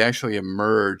they actually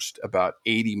emerged about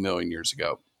 80 million years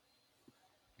ago.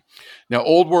 Now,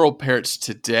 old world parrots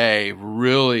today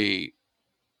really,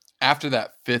 after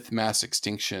that 5th mass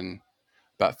extinction,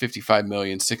 about 55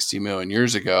 million, 60 million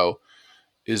years ago,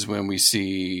 is when we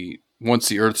see, once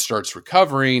the earth starts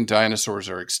recovering, dinosaurs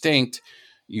are extinct,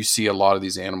 you see a lot of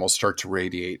these animals start to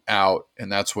radiate out.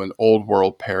 And that's when old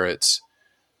world parrots,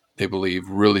 they believe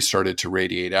really started to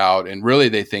radiate out. And really,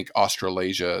 they think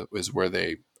Australasia is where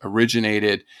they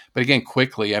originated. But again,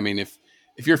 quickly, I mean, if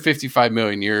you're 55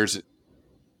 million years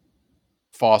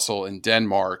fossil in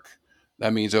Denmark,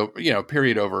 that means,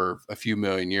 period over a few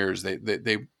million years,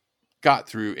 they got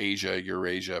through Asia,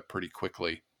 Eurasia pretty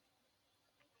quickly.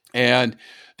 And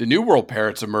the New World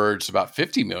parrots emerged about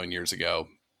 50 million years ago.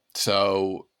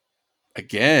 So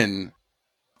again,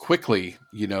 quickly,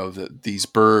 these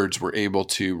birds were able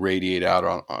to radiate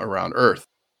out around Earth.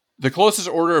 The closest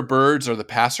order of birds are the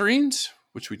passerines,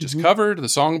 which we just covered, the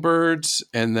songbirds.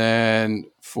 And then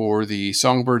for the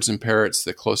songbirds and parrots,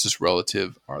 the closest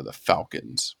relative are the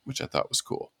falcons, which I thought was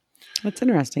cool. That's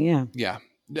interesting. Yeah. Yeah.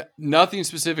 Nothing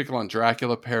specific on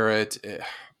Dracula parrot.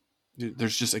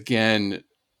 There's just, again,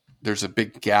 there's a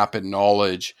big gap in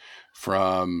knowledge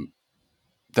from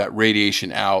that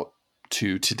radiation out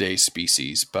to today's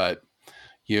species. But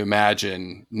you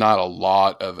imagine not a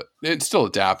lot of it's still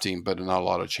adapting, but not a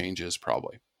lot of changes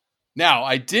probably. Now,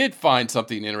 I did find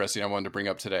something interesting I wanted to bring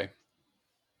up today.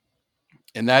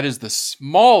 And that is the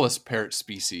smallest parrot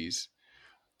species.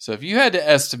 So if you had to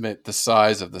estimate the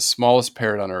size of the smallest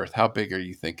parrot on Earth, how big are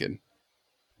you thinking?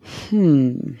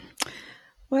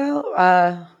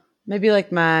 Well, maybe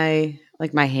like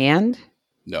my hand.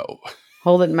 No.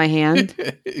 Hold it in my hand.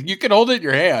 You can hold it in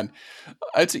your hand.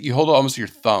 I'd say you hold it almost your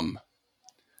thumb.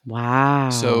 Wow.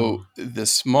 So the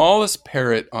smallest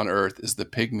parrot on Earth is the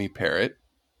pygmy parrot,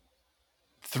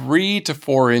 3 to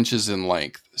 4 inches in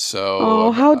length.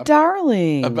 So how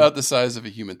darling! About the size of a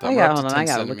human thumb. I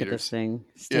gotta look at this thing.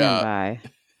 Stand by.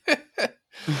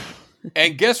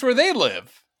 And guess where they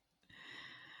live?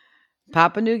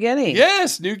 Papua New Guinea.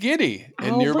 Yes, New Guinea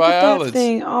and nearby look at islands. That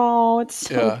thing. Oh, it's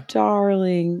so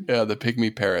darling. Yeah, the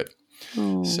pygmy parrot.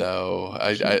 Oh, so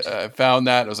I found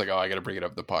that. I was like, I got to bring it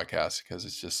up in the podcast because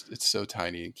it's so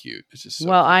tiny and cute. It's just so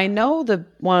well, cute. I know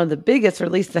one of the biggest, or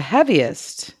at least the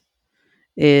heaviest,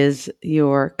 is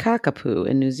your cockapoo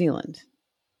in New Zealand.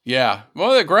 Yeah,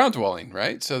 well, they're ground dwelling,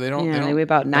 right? So they don't. Yeah, they weigh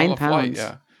about 9 Flight. pounds.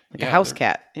 Yeah, like a house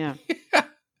cat. Yeah.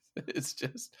 It's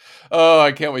just,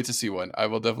 I can't wait to see one. I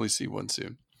will definitely see one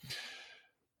soon.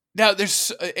 Now,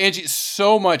 there's, Angie,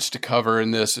 so much to cover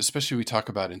in this, especially when we talk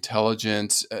about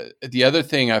intelligence. The other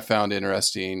thing I found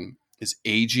interesting is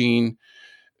aging.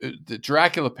 The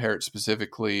Dracula parrot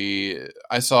specifically,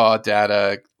 I saw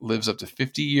data lives up to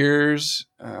 50 years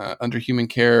under human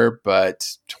care, but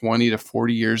 20 to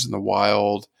 40 years in the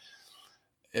wild.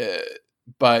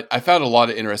 But I found a lot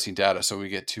of interesting data, so we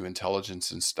get to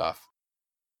intelligence and stuff.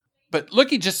 But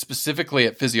looking just specifically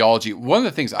at physiology, one of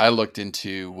the things I looked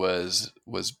into was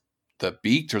the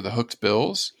beaked or the hooked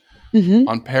bills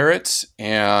on parrots.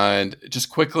 And just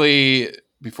quickly,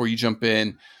 before you jump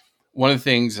in, one of the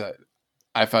things that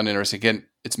I found interesting, again,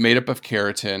 it's made up of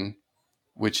keratin,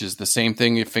 which is the same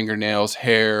thing in fingernails,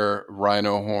 hair,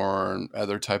 rhino horn,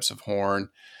 other types of horn,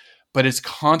 but it's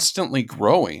constantly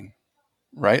growing,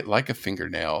 right? Like a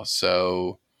fingernail.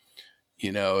 So,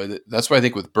 that's why I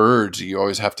think with birds, you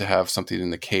always have to have something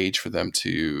in the cage for them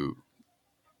to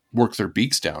work their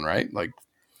beaks down, right?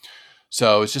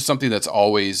 So it's just something that's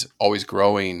always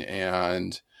growing.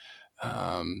 And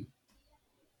I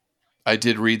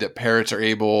did read that parrots are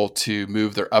able to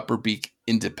move their upper beak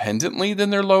independently than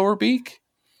their lower beak.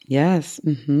 Yes.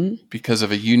 Mm-hmm. Because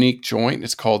of a unique joint.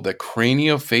 It's called the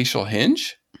craniofacial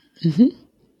hinge. Mm-hmm.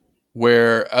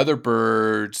 Where other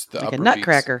birds, the like upper a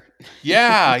nutcracker.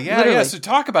 Yeah. So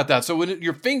talk about that. So when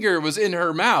your finger was in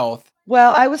her mouth.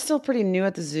 Well, I was still pretty new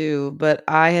at the zoo, but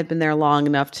I had been there long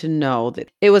enough to know that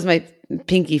it was my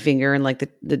pinky finger and like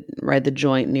the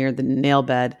joint near the nail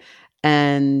bed.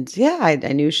 And yeah,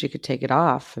 I knew she could take it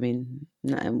off. I mean,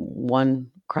 one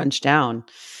crunch down.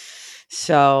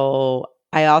 So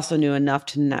I also knew enough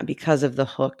to not, because of the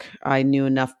hook, I knew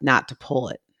enough not to pull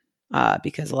it.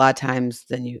 Because a lot of times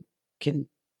then you can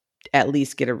at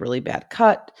least get a really bad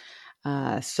cut.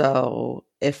 So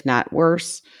if not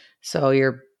worse, so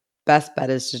your best bet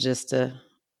is to just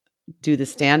do the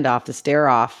standoff, the stare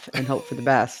off, and hope for the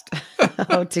best.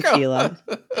 Tequila.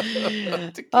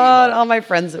 Oh, all my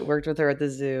friends that worked with her at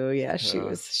the zoo. Yeah, she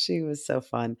was so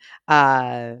fun.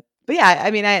 But yeah,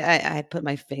 I mean, I put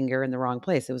my finger in the wrong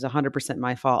place. It was 100%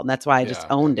 my fault. And that's why I just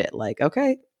owned it. Like,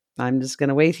 okay, I'm just going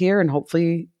to wait here and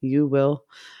hopefully you will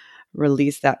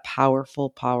release that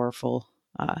powerful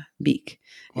beak.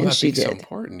 Well, and that she beak's did. so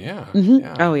important. Yeah. Mm-hmm.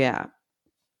 Yeah. Oh, yeah.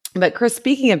 But Chris,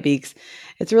 speaking of beaks,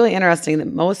 it's really interesting that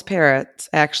most parrots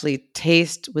actually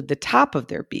taste with the top of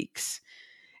their beaks.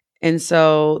 And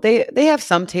so they have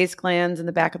some taste glands in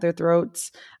the back of their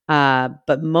throats,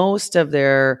 but most of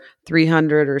their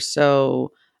 300 or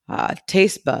so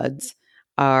taste buds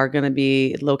are going to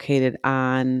be located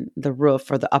on the roof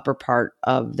or the upper part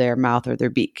of their mouth or their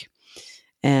beak.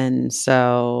 And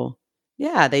so,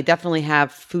 yeah, they definitely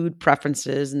have food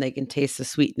preferences and they can taste the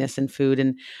sweetness in food.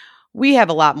 And we have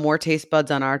a lot more taste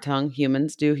buds on our tongue.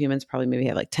 Humans do. Humans probably maybe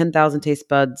have like 10,000 taste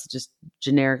buds just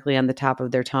generically on the top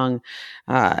of their tongue,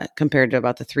 compared to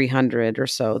about the 300 or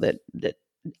so that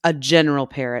a general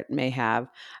parrot may have.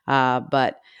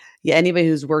 But yeah, anybody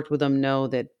who's worked with them know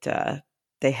that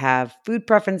they have food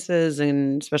preferences,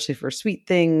 and especially for sweet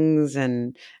things.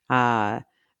 And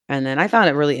then I found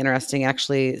it really interesting,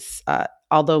 actually,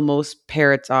 although most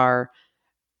parrots are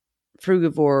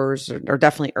frugivores or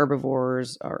definitely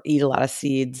herbivores or eat a lot of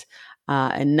seeds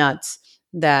and nuts,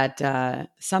 that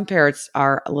some parrots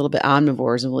are a little bit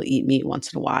omnivores and will eat meat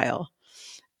once in a while.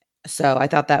 So I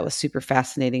thought that was super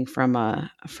fascinating from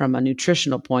a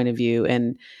nutritional point of view.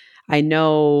 And I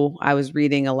know I was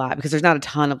reading a lot because there's not a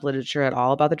ton of literature at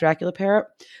all about the Dracula parrot.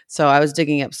 So I was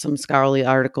digging up some scholarly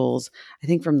articles, I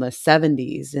think from the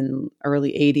 70s and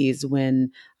early 80s,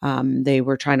 when they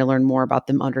were trying to learn more about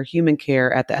them under human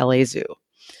care at the LA Zoo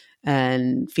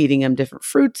and feeding them different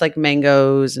fruits like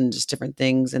mangoes and just different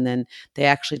things. And then they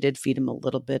actually did feed them a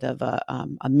little bit of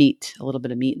a meat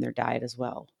in their diet as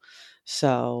well.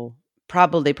 So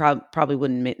they probably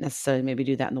wouldn't necessarily maybe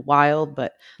do that in the wild,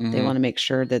 but they want to make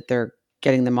sure that they're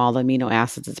getting them all the amino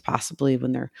acids as possibly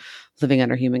when they're living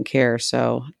under human care.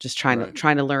 So just trying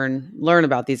to learn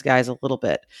about these guys a little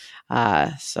bit.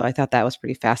 So I thought that was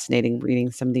pretty fascinating,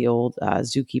 reading some of the old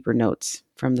zookeeper notes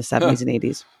from the 70s and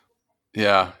 80s.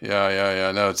 Yeah.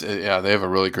 No, they have a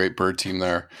really great bird team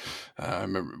there. I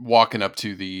remember walking up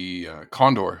to the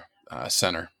Condor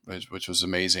Center, which was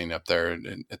amazing up there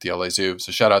at the LA Zoo.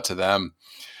 So shout out to them.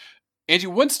 Angie,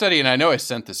 one study, and I know I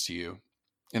sent this to you,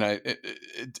 and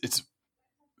it's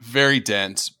very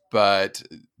dense, but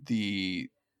the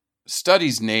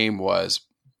study's name was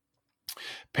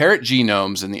Parrot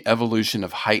Genomes and the Evolution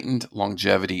of Heightened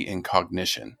Longevity in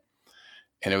Cognition.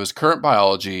 And it was Current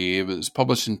Biology. It was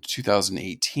published in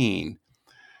 2018.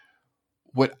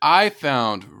 What I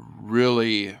found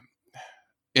really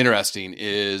interesting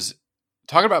is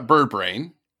talking about bird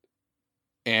brain.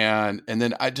 And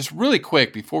then I just really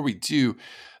quick before we do,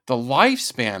 the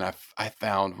lifespan I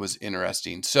found was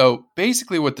interesting. So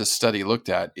basically what this study looked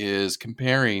at is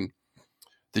comparing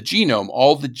the genome,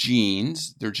 all the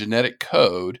genes, their genetic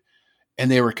code,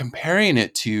 and they were comparing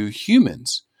it to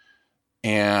humans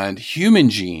and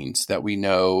human genes that we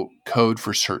know code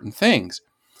for certain things.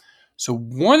 So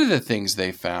one of the things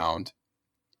they found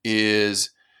is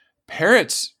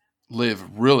parrots live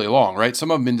really long, right?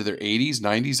 Some of them into their 80s,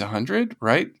 90s, 100,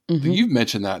 right? Mm-hmm. You've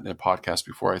mentioned that in a podcast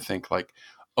before, I think. Like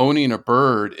owning a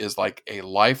bird is like a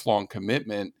lifelong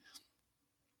commitment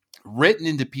written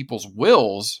into people's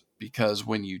wills, because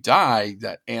when you die,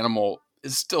 that animal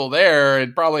is still there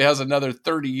and probably has another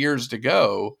 30 years to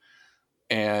go.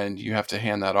 And you have to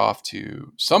hand that off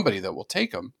to somebody that will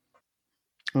take them.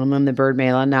 And then the bird may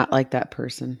not like that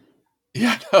person.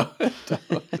 Yeah, no.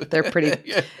 They're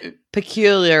pretty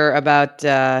peculiar about,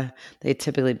 they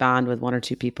typically bond with one or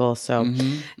two people. So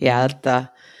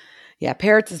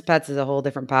parrots as pets is a whole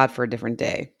different pod for a different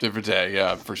day. Different day,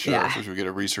 yeah, for sure. Yeah. So we get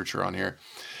a researcher on here.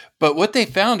 But what they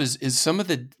found is some of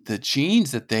the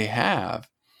genes that they have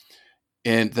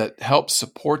and that helps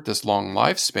support this long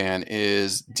lifespan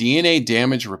is DNA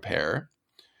damage repair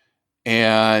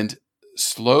and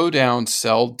slow down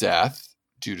cell death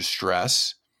due to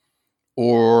stress,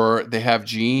 or they have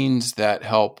genes that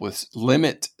help with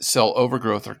limit cell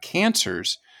overgrowth or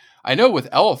cancers. I know with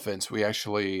elephants, one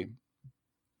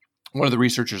of the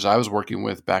researchers I was working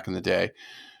with back in the day,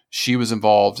 she was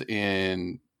involved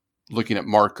in looking at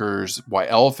markers why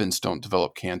elephants don't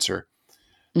develop cancer.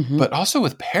 Mm-hmm. But also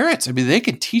with parrots, I mean, they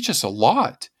can teach us a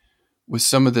lot with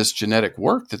some of this genetic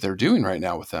work that they're doing right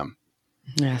now with them.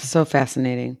 Yeah, so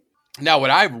fascinating. Now, what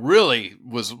I really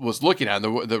was looking at,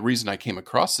 the reason I came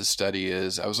across this study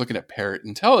is I was looking at parrot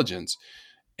intelligence.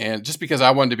 And just because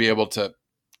I wanted to be able to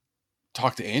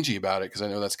talk to Angie about it, because I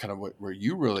know that's kind of where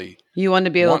you really... You want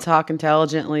to be able to talk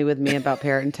intelligently with me about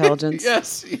parrot intelligence?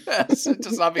 Yes.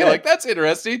 Just not be like, that's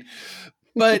interesting.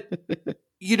 But...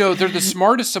 they're the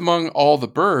smartest among all the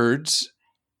birds.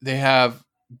 They have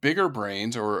bigger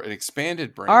brains or an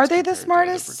expanded brain. Are they the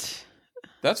smartest?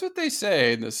 That's what they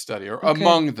say in this study, or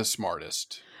among the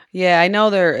smartest. Yeah, I know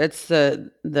it's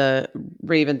the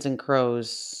ravens and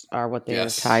crows are what they are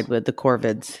tied with, the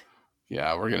corvids.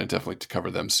 Yeah, we're going to definitely cover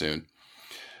them soon.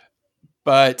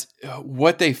 But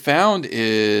what they found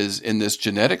is in this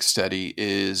genetic study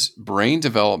is brain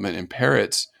development in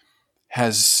parrots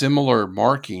has similar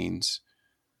markings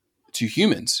to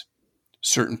humans,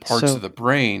 certain parts So, of the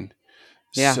brain.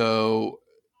 yeah. So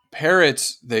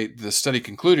parrots, the study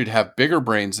concluded, have bigger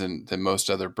brains than most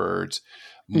other birds,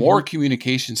 more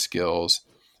communication skills,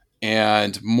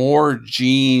 and more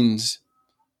genes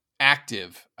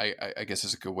active, I guess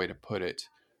is a good way to put it,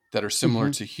 that are similar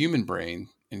hmm to human brain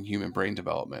and human brain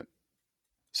development.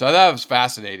 So that was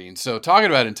fascinating. So talking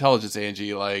about intelligence,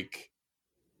 Angie, like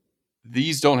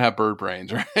these don't have bird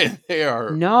brains, right? They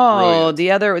are No, brilliant.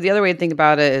 the other way to think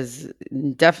about it is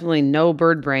definitely no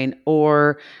bird brain,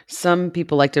 or some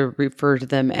people like to refer to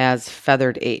them as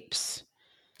feathered apes.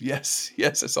 Yes,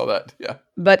 yes, I saw that. Yeah.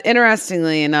 But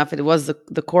interestingly enough, it was the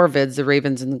corvids, the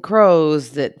ravens and the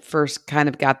crows, that first kind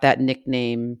of got that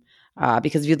nickname.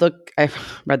 Because if you look,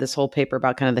 I've read this whole paper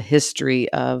about kind of the history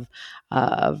of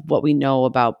what we know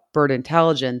about bird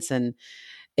intelligence, and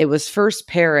it was first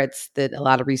parrots that a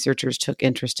lot of researchers took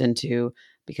interest into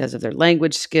because of their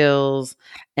language skills,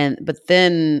 and but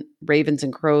then ravens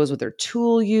and crows with their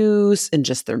tool use and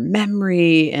just their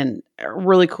memory and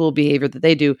really cool behavior that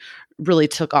they do really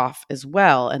took off as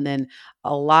well. And then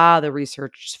a lot of the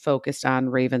research focused on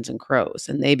ravens and crows,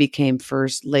 and they became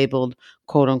first labeled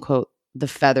quote unquote the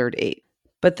feathered ape.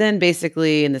 But then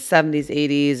basically in the 70s,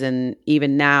 80s, and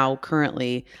even now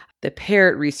currently, the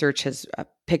parrot research has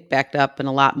picked back up and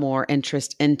a lot more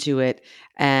interest into it.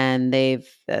 And there's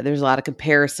a lot of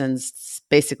comparisons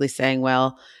basically saying,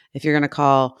 well, if you're going to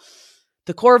call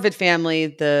the corvid family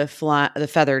the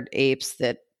feathered apes,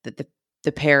 that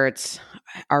the parrots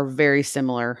are very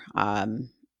similar.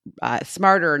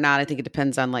 Smarter or not, I think it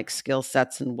depends on like skill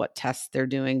sets and what tests they're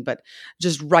doing, but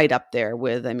just right up there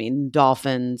with, I mean,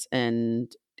 dolphins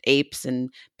and apes, and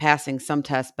passing some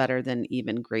tests better than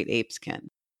even great apes can.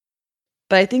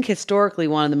 But I think historically,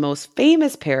 one of the most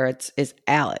famous parrots is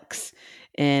Alex.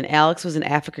 And Alex was an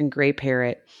African gray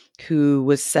parrot who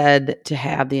was said to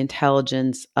have the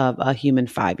intelligence of a human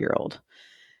 5-year-old.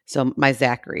 So my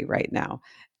Zachary right now.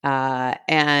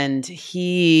 And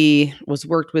he was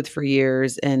worked with for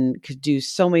years and could do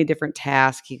so many different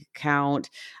tasks. He could count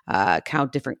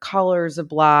different colors of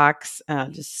blocks,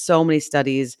 just so many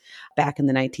studies back in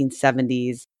the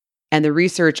 1970s. And the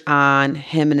research on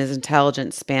him and his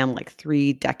intelligence spanned like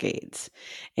 3 decades.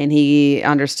 And he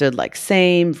understood like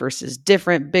same versus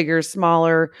different, bigger,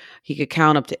 smaller. He could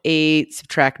count up to 8,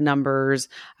 subtract numbers,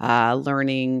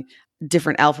 learning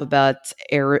different alphabets,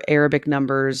 Arabic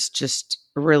numbers, just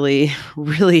really,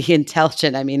 really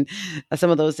intelligent. I mean, some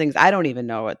of those things I don't even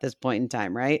know at this point in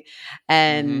time, right?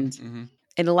 And Mm-hmm.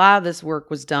 and a lot of this work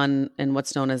was done in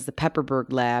what's known as the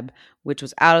Pepperberg Lab, which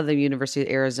was out of the University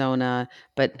of Arizona,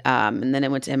 but and then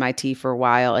it went to MIT for a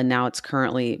while, and now it's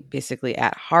currently basically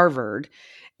at Harvard.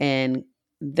 And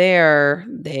there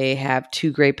they have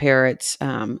 2 gray parrots, a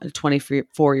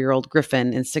 24-year-old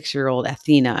Griffin and 6-year-old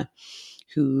Athena,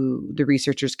 who the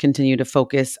researchers continue to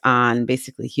focus on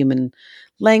basically human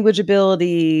language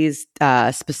abilities,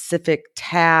 specific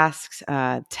tasks,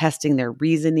 testing their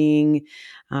reasoning,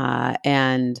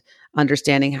 and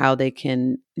understanding how they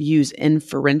can use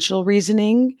inferential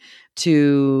reasoning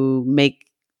to make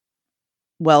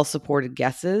well supported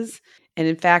guesses. And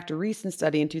in fact, a recent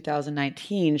study in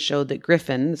 2019 showed that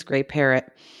Griffin, this gray parrot,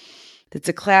 it's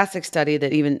a classic study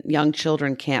that even young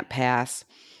children can't pass,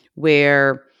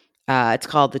 where it's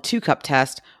called the 2-cup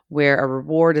test, where a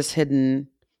reward is hidden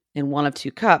in one of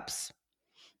 2 cups.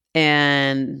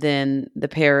 And then the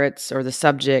parrots or the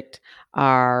subject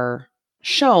are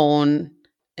shown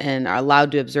and are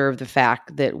allowed to observe the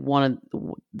fact that one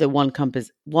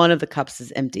of the cups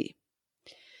is empty.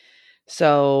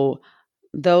 So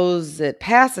those that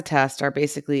pass the test are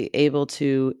basically able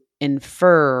to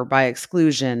infer by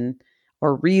exclusion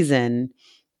or reason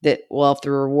that, well, if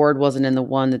the reward wasn't in the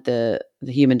one that the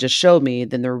human just showed me,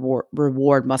 then the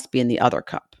reward must be in the other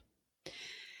cup.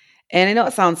 And I know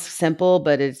it sounds simple,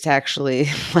 but it's actually,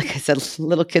 like I said,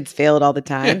 little kids fail it all the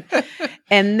time.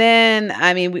 And then,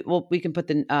 I mean, we can put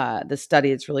the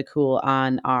study. It's really cool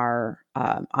on our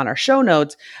show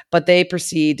notes. But they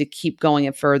proceed to keep going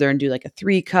it further and do like a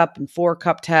 3-cup and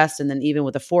 4-cup test, and then even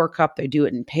with a 4-cup, they do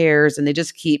it in pairs, and they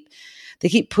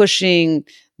keep pushing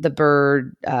the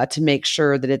bird to make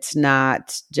sure that it's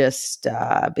not just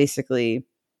basically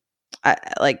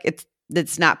like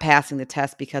it's not passing the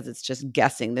test because it's just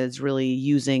guessing, that it's really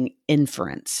using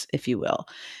inference, if you will.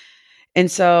 And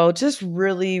so just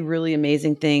really, really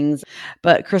amazing things.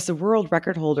 But Chris, the world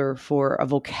record holder for a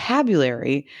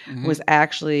vocabulary was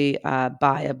actually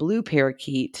by a blue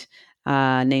parakeet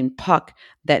named Puck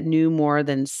that knew more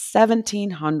than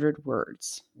 1,700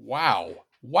 words. Wow.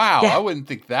 Wow. Yeah. I wouldn't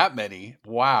think that many.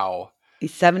 Wow.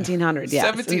 1700, yes.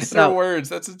 1,700 words.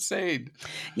 That's insane.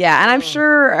 Yeah, and I'm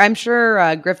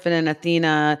sure Griffin and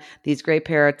Athena, these gray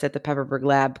parrots at the Pepperberg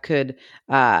Lab, could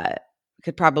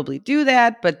probably do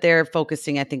that, but they're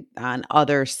focusing, I think, on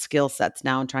other skill sets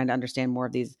now and trying to understand more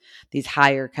of these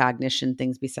higher cognition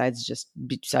things besides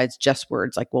just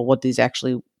words. Like, well, what do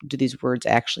these words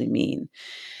actually mean?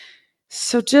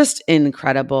 So just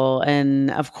incredible.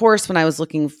 And of course, when I was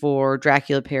looking for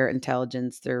Dracula parrot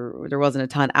intelligence, there wasn't a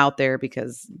ton out there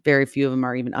because very few of them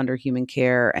are even under human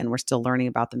care, and we're still learning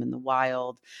about them in the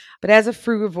wild. But as a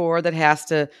frugivore that has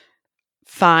to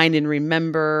find and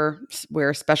remember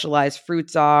where specialized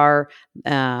fruits are,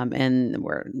 and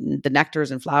where the nectars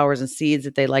and flowers and seeds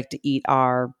that they like to eat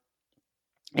are,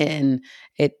 and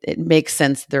it makes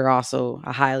sense they're also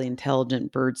a highly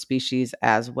intelligent bird species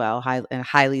as well, a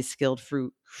highly skilled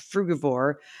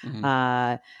frugivore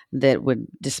that would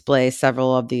display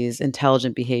several of these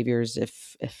intelligent behaviors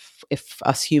if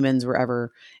us humans were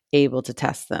ever able to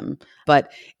test them.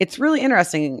 But it's really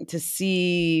interesting to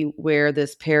see where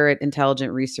this parrot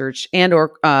intelligent research and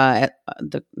or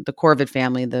the corvid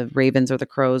family, the ravens or the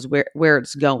crows, where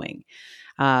it's going.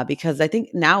 Because I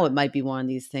think now it might be one of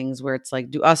these things where it's like,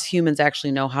 do us humans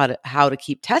actually know how to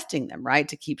keep testing them, right?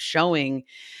 To keep showing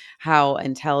how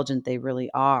intelligent they really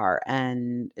are.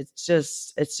 And it's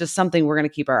just something we're going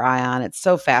to keep our eye on. It's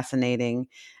so fascinating.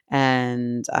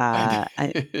 And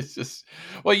it's just,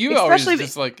 well, you always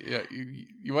just like, yeah,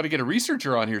 you want to get a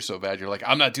researcher on here so bad. You're like,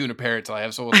 I'm not doing a parrot till I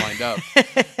have someone lined up.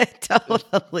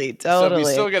 Totally. So we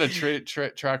still got to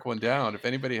track one down. If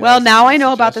anybody has well, now I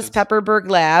know about this Pepperberg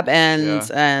Lab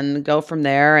and go from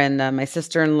there. And my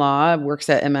sister-in-law works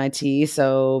at MIT,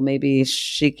 so maybe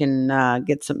she can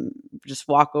just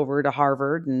walk over to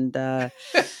Harvard and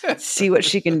see what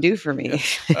she can do for me.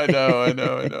 I know.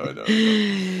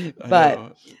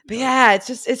 But yeah,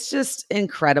 it's just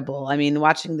incredible. I mean,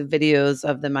 watching the videos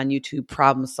of them on YouTube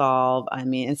problem solve. I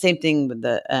mean, and same thing with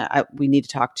we need to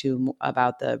talk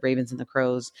about the ravens and the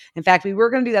crows. In fact, we were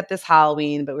going to do that this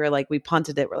Halloween, but we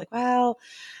punted it. We're like, well,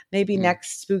 maybe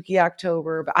next spooky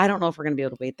October, but I don't know if we're going to be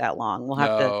able to wait that long. We'll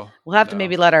have to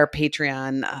maybe let our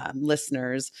Patreon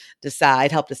listeners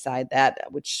help decide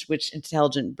that which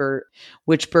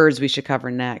birds we should cover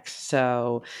next.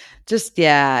 So just,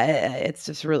 yeah, it's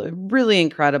just really, really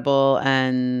incredible.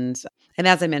 And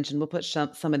as I mentioned, we'll put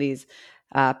some of these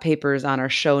papers on our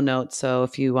show notes. So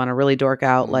if you want to really dork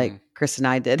out like Chris and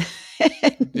I did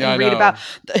and read about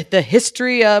the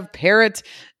history of parrot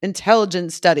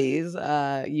intelligence studies,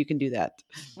 you can do that.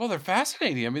 Well, they're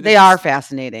fascinating. I mean, they are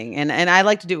fascinating. And I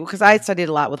like to do, because I studied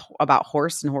a lot about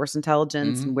horse and horse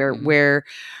intelligence and where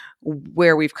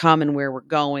we've come and where we're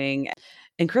going.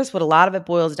 And Chris, what a lot of it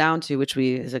boils down to, which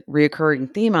is a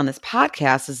reoccurring theme on this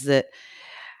podcast, is that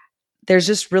there's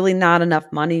just really not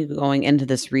enough money going into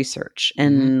this research.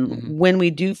 And when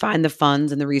we do find the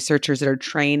funds and the researchers that are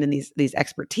trained in these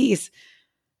expertise,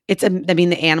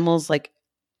 the animals, like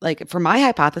for my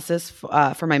hypothesis,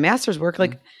 for my master's work,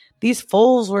 these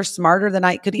foals were smarter than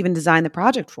I could even design the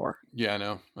project for. Yeah,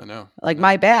 I know.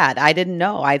 My bad. I didn't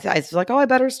know. I was like, oh, I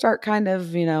better start kind of,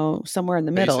 somewhere in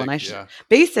the middle. And I should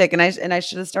basic. And I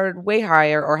should have started way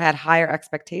higher or had higher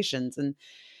expectations. And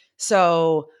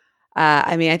so,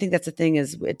 I think that's the thing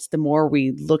is it's the more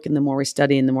we look and the more we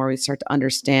study and the more we start to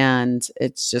understand,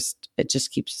 it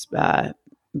just keeps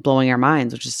blowing our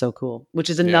minds, which is so cool, which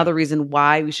is another reason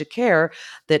why we should care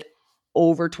that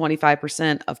over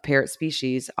 25% of parrot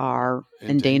species are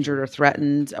endangered or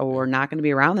threatened or not going to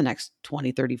be around the next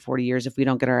 20, 30, 40 years if we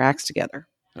don't get our acts together.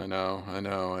 I know.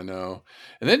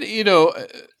 And then,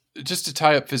 just to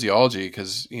tie up physiology,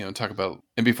 because, talk about,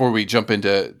 and before we jump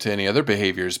into any other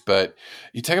behaviors, but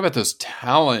you talk about those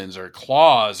talons or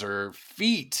claws or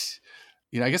feet.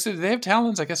 I guess, do they have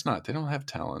talons? I guess not. They don't have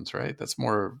talons, right? That's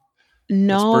more...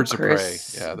 No, birds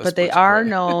Chris, of prey. Yeah, but they are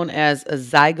known as a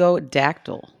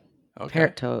zygodactyl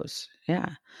parrot toes. Yeah.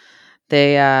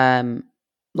 They,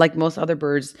 like most other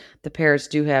birds, the parrots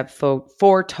do have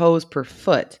 4 toes per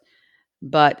foot,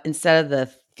 but instead of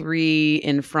the 3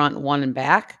 in front, 1 in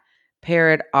back,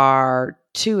 parrot are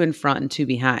 2 in front and 2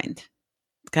 behind.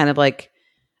 It's kind of like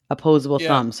opposable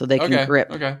thumb, so they can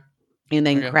grip. Okay. And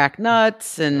they can crack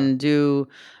nuts and do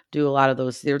a lot of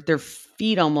those. Their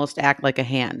feet almost act like a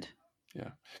hand.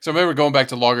 Yeah. So I remember going back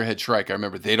to loggerhead shrike. I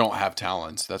remember they don't have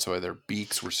talons. That's why their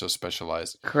beaks were so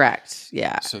specialized. Correct.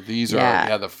 Yeah. So these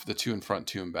are the 2 in front,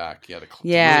 2 in back. Yeah.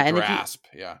 Really grasp.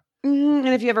 And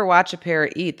if you ever watch a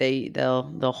parrot eat,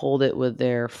 they'll hold it with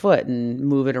their foot and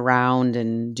move it around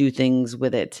and do things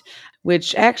with it,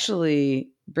 which actually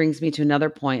brings me to another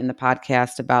point in the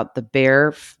podcast about the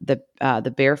bear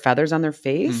feathers on their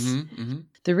face.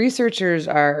 The researchers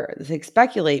they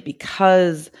speculate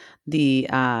because the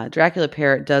Dracula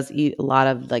parrot does eat a lot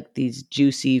of like these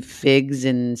juicy figs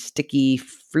and sticky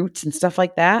fruits and stuff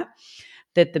like that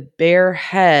the bear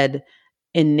head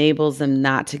enables them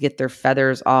not to get their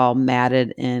feathers all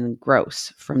matted and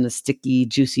gross from the sticky,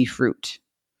 juicy fruit.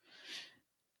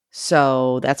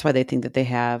 So that's why they think that they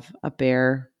have a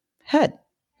bear head,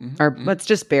 or it's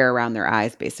just bare around their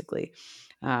eyes, basically,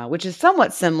 which is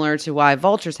somewhat similar to why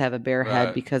vultures have a bear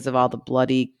head because of all the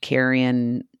bloody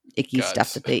carrion, icky Guts.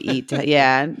 Stuff that they eat.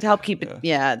 To help keep it,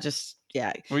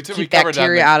 We keep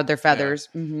bacteria out of their feathers.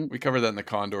 Yeah. Mm-hmm. We covered that in the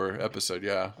Condor episode,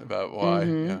 about why.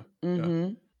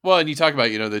 Mm-hmm. Well, and you talk about,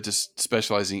 they just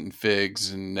specialize in eating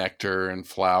figs and nectar and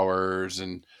flowers.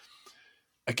 And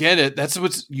again, that's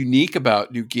what's unique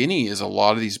about New Guinea is a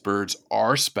lot of these birds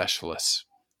are specialists.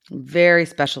 Very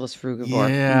specialist frugivore.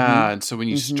 Yeah. And so when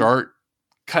you start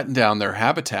cutting down their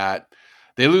habitat,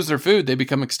 they lose their food. They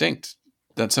become extinct.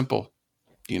 That's simple.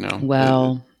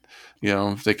 Well,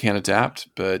 if they can't adapt,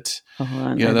 but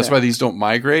that's why these don't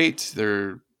migrate.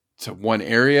 They're to one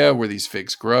area where these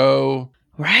figs grow.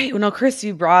 Right. Well, no, Chris,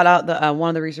 you brought out the one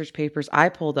of the research papers I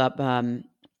pulled up.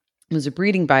 It was a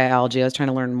breeding biology. I was trying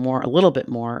to learn a little bit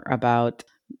more about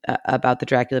the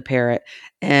Dracula parrot,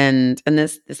 and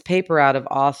this paper out of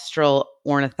Austral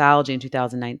Ornithology in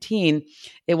 2019.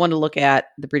 It wanted to look at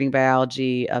the breeding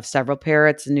biology of several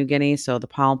parrots in New Guinea. So the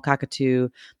palm cockatoo,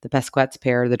 the Pesquet's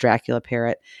parrot, the Dracula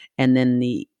parrot, and then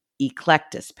the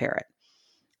Eclectus parrot.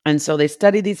 And so they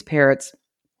studied these parrots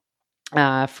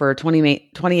for a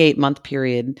 28-month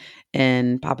period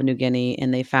in Papua New Guinea,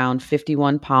 and they found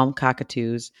 51 palm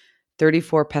cockatoos,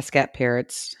 34 Pesquet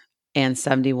parrots, and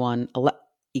 71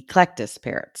 Eclectus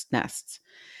parrots nests.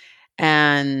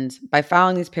 And by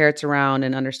following these parrots around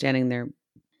and understanding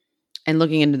and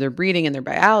looking into their breeding and their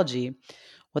biology,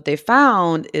 what they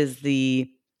found is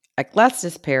the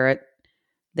Eclectus parrot,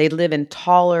 they live in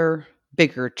taller,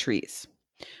 bigger trees.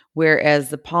 Whereas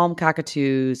the palm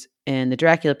cockatoos and the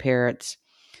Dracula parrots,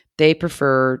 they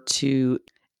prefer to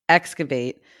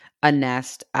excavate a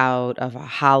nest out of a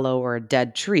hollow or a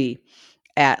dead tree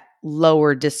at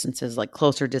lower distances, like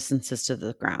closer distances to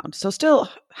the ground. So still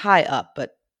high up,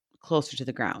 but closer to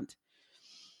the ground.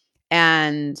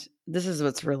 And this is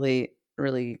what's really,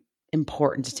 really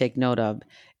important to take note of,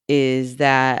 is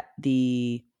that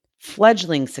the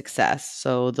fledgling success,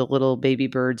 so the little baby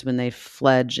birds when they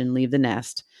fledge and leave the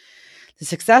nest, the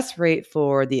success rate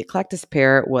for the Eclectus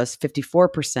parrot was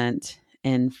 54%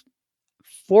 and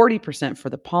 40% for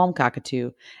the palm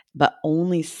cockatoo, but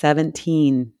only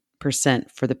 17%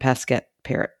 for the Pesquet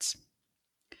parrots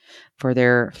for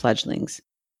their fledglings.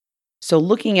 So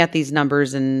looking at these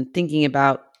numbers and thinking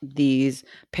about these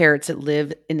parrots that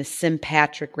live in a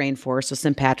sympatric rainforest. So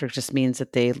sympatric just means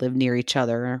that they live near each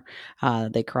other.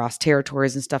 They cross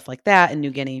territories and stuff like that in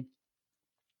New Guinea.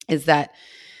 Is that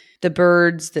the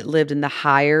birds that lived in the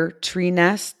higher tree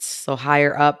nests, so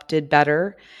higher up, did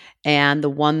better. And the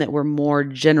one that were more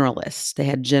generalists, they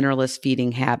had generalist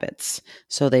feeding habits.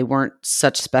 So they weren't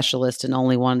such specialists in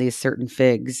only one of these certain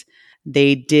figs.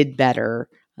 They did better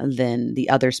than the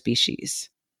other species.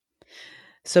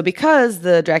 So because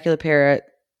the Dracula parrot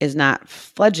is not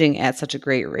fledging at such a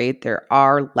great rate, there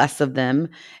are less of them.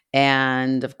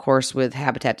 And of course, with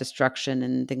habitat destruction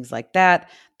and things like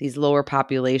that, these lower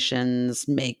populations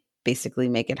basically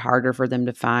make it harder for them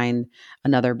to find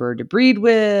another bird to breed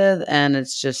with. And it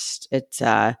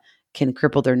can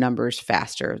cripple their numbers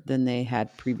faster than they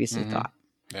had previously thought.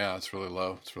 Yeah, it's really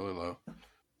low. It's really low.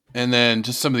 And then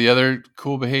just some of the other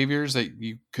cool behaviors that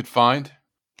you could find.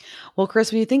 Well,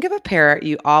 Chris, when you think of a parrot,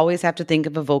 you always have to think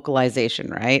of a vocalization,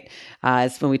 right?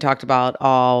 It's when we talked about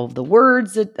all the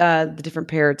words that the different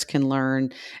parrots can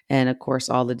learn, and of course,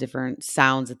 all the different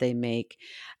sounds that they make.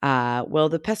 Well,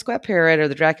 the Pesquet parrot or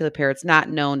the Dracula parrot's not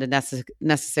known to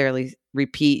necessarily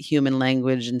repeat human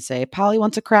language and say, "Polly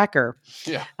wants a cracker."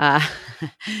 Yeah.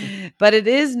 But it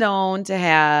is known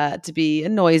to be a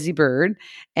noisy bird,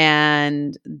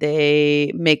 and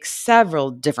they make several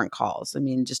different calls. I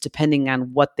mean, just depending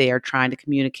on what they are trying to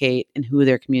communicate and who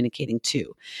they're communicating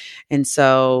to. And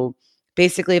so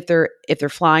basically, if they're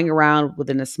flying around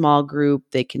within a small group,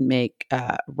 they can make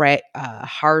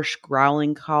harsh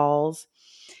growling calls.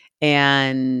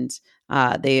 And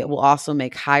they will also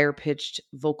make higher pitched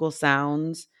vocal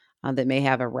sounds that may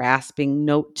have a rasping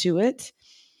note to it.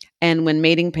 And when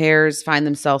mating pairs find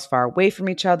themselves far away from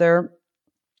each other,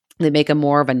 They make a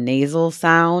more of a nasal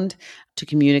sound to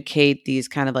communicate these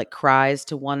kind of like cries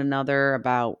to one another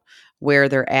about where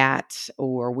they're at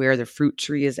or where the fruit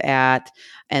tree is at.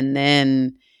 And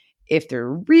then if they're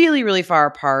really, really far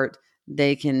apart,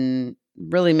 they can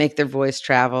really make their voice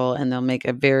travel, and they'll make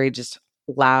a very just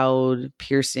loud,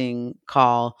 piercing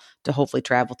call to hopefully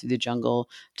travel through the jungle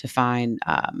to find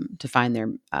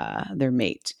their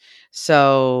mate.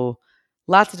 So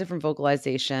lots of different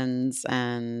vocalizations,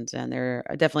 and they're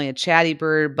definitely a chatty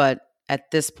bird, but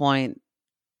at this point,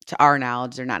 to our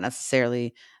knowledge, they're not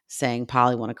necessarily saying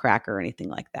Polly want a cracker or anything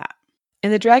like that.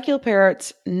 And the Dracula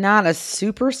parrot's not a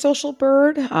super social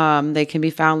bird. They can be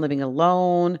found living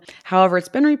alone. However, it's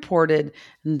been reported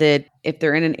that if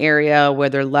they're in an area where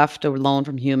they're left alone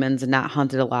from humans and not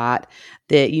hunted a lot,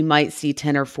 that you might see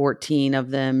 10 or 14 of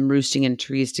them roosting in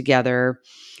trees together.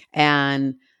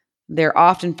 And they're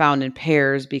often found in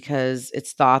pairs because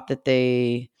it's thought that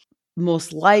they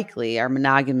most likely are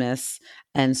monogamous,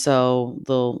 and so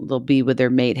they'll be with their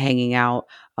mate hanging out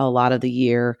a lot of the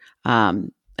year,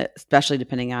 especially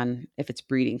depending on if it's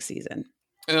breeding season.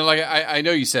 And then, like I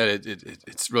know you said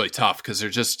it's really tough because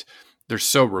they're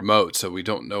so remote, so we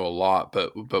don't know a lot.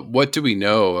 But what do we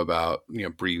know about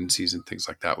breeding season, things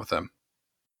like that with them?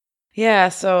 Yeah,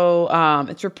 so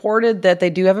it's reported that they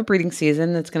do have a breeding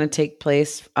season that's going to take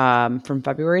place from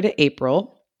February to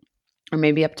April, or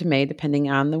maybe up to May, depending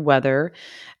on the weather.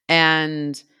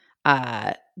 And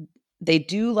they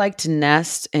do like to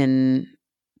nest in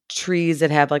trees that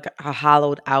have like a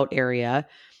hollowed out area.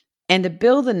 And to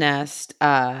build a nest,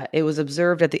 it was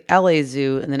observed at the LA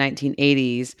Zoo in the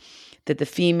 1980s that the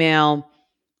female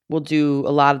will do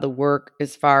a lot of the work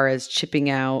as far as chipping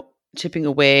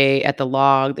away at the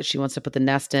log that she wants to put the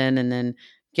nest in, and then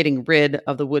getting rid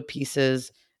of the wood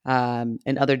pieces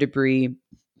and other debris,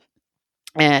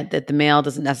 and that the male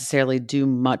doesn't necessarily do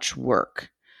much work.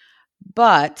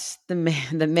 But the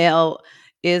male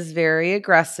is very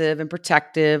aggressive and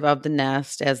protective of the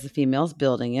nest as the female's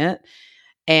building it.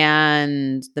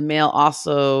 And the male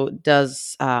also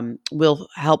will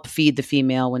help feed the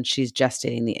female when she's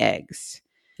gestating the eggs.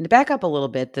 And to back up a little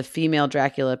bit, the female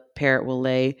Dracula parrot will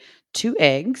lay 2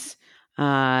 eggs,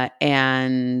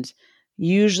 and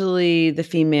usually the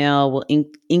female will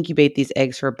incubate these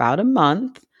eggs for about a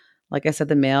month. Like I said,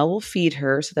 the male will feed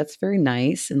her, so that's very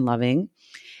nice and loving.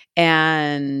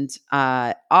 And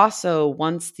also,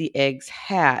 once the eggs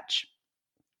hatch,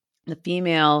 the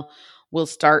female will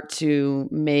start to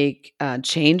make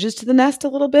changes to the nest a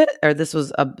little bit, or this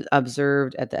was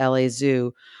observed at the LA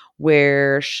Zoo,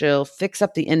 where she'll fix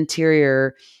up the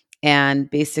interior and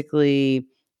basically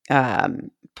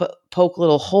poke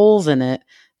little holes in it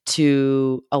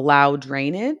to allow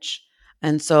drainage.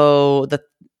 And so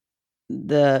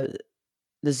the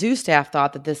zoo staff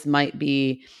thought that this might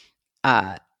be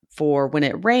for when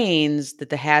it rains, that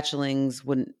the hatchlings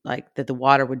wouldn't that the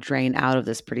water would drain out of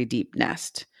this pretty deep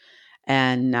nest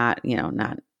and not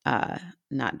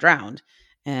drowned,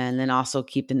 and then also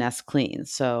keep the nest clean.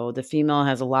 So the female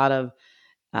has a lot of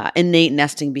innate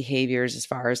nesting behaviors as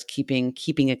far as keeping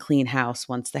a clean house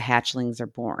once the hatchlings are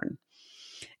born.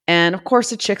 And of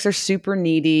course, the chicks are super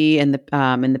needy, and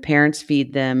the parents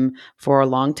feed them for a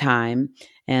long time,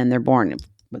 and they're born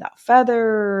without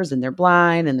feathers, and they're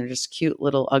blind, and they're just cute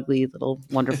little ugly little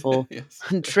wonderful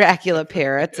Dracula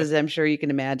parrots, as I'm sure you can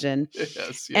imagine.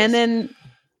 Yes. And then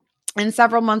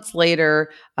several months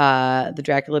later, the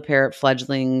Dracula parrot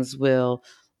fledglings will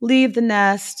leave the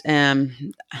nest,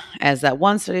 and as that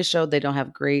one study showed, they don't have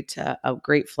a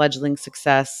great fledgling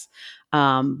success.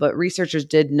 But researchers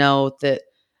did note that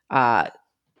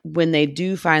when they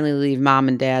do finally leave mom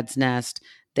and dad's nest,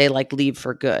 they leave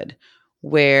for good.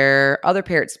 Where other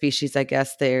parrot species, I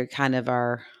guess they kind of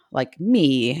are like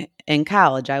me in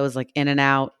college. I was in and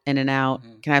out.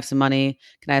 Mm-hmm. Can I have some money?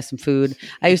 Can I have some food?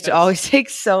 I used to always take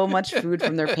so much food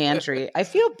from their pantry. I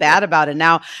feel bad about it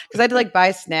now because I had to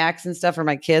bay snacks and stuff for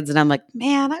my kids. And I'm like,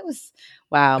 man,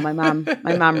 wow. My mom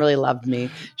really loved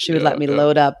me. She would let me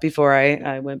load up before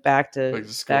I went back to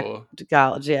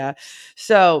college. Yeah.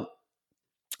 So,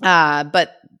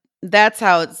 but that's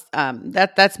how it's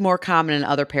that's more common in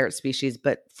other parrot species.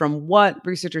 But from what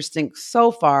researchers think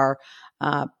so far,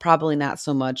 probably not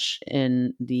so much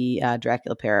in the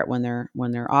Dracula parrot. When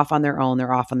they're off on their own,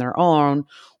 they're off on their own,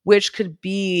 which could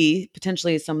be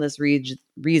potentially some of this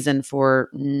reason for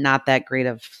not that great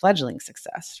of fledgling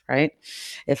success, right?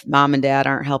 If mom and dad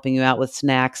aren't helping you out with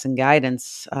snacks and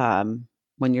guidance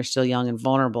when you're still young and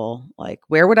vulnerable,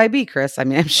 where would I be, Chris? I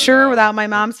mean, I'm sure without my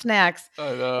mom's snacks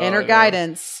and her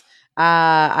guidance,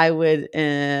 I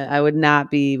would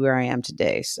not be where I am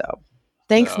today. So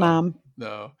thanks, Mom.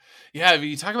 No. Yeah, if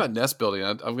you talk about nest building,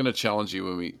 I'm going to challenge you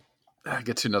when we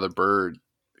get to another bird,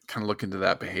 kind of look into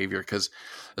that behavior. Because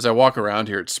as I walk around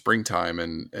here, it's springtime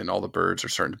and all the birds are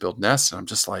starting to build nests. And I'm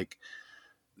just like,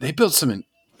 they build some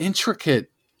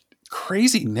intricate,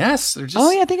 crazy nests. They're just,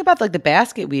 Oh yeah, think about like the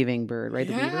basket weaving bird, right?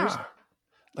 The weavers.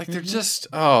 Like they're just,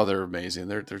 they're amazing.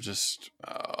 They're just,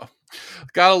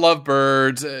 gotta love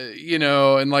birds,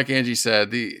 and like Angie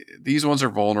said, these ones are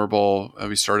vulnerable.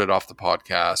 We started off the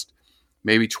podcast,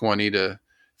 maybe 20 to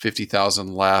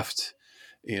 50,000 left.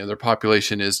 Their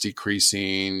population is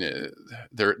decreasing.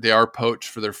 They are poached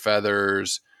for their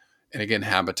feathers, and again,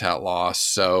 habitat loss.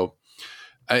 So,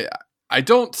 I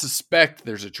don't suspect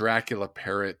there's a Dracula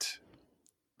parrot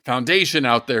foundation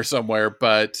out there somewhere,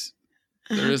 but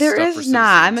there is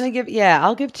not. I'm gonna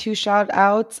I'll give two shout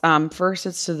outs. First,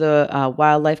 it's to the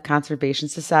Wildlife Conservation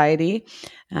Society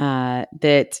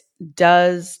that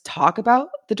does talk about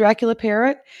the Dracula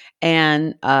parrot,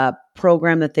 and a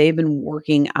program that they've been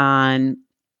working on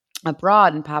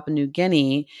abroad in Papua New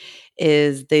Guinea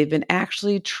is they've been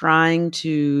actually trying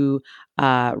to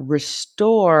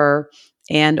restore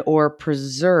and or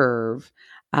preserve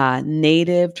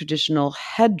native traditional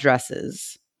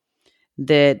headdresses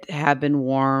that have been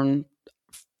worn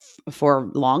for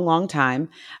a long, long time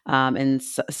in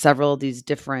several of these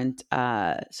different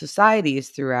societies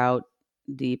throughout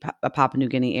the Papua New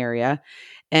Guinea area.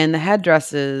 And the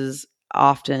headdresses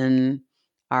often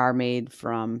are made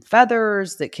from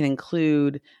feathers that can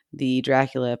include the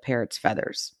Dracula parrot's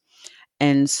feathers.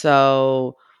 And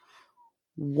so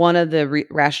one of the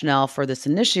rationale for this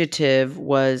initiative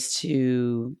was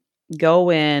to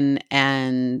go in,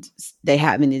 and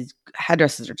these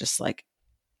headdresses are just like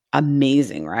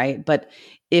amazing, right? But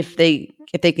if they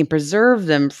can preserve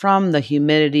them from the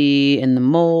humidity and the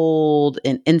mold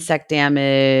and insect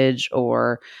damage,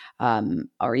 or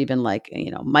even like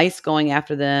mice going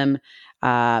after them,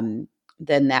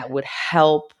 then that would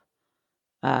help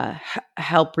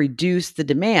reduce the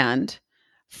demand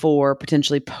for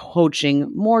potentially poaching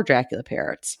more Dracula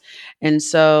parrots. And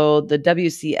so the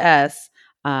WCS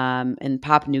in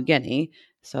Papua New Guinea,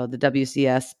 so the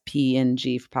WCS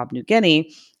PNG for Papua New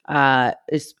Guinea,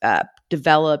 is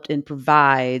developed and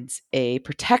provides a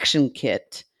protection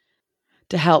kit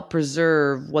to help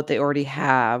preserve what they already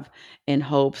have, in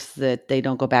hopes that they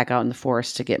don't go back out in the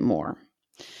forest to get more.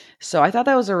 So I thought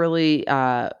that was a really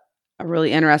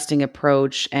interesting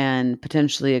approach, and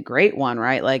potentially a great one,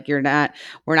 right? Like we're not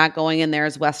going in there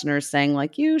as Westerners saying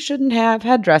like, you shouldn't have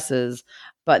headdresses,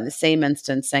 but in the same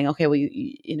instance saying, okay, well,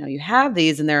 you have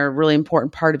these and they're a really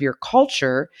important part of your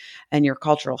culture and your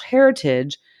cultural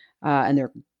heritage, and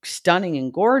they're stunning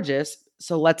and gorgeous.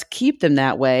 So let's keep them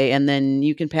that way. And then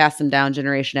you can pass them down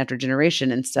generation after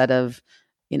generation, instead of,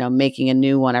 making a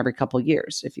new one every couple of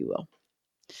years, if you will.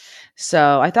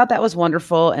 So I thought that was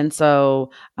wonderful. And so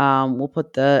we'll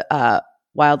put the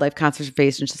Wildlife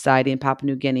Conservation Society in Papua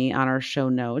New Guinea on our show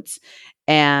notes.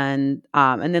 And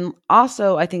then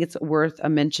also, I think it's worth a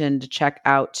mention to check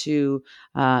out too,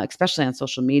 especially on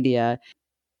social media,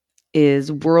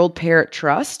 is World Parrot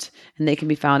Trust. And they can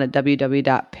be found at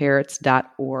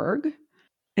www.parrots.org.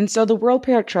 And so the World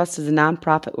Parrot Trust is a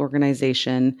nonprofit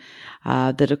organization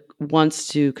that wants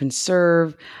to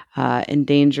conserve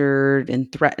endangered and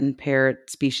threatened parrot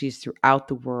species throughout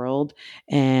the world.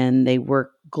 And they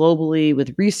work globally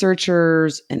with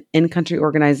researchers and in-country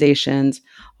organizations,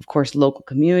 of course, local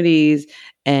communities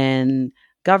and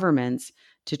governments,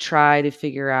 to try to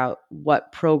figure out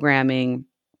what programming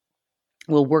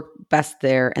will work best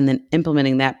there, and then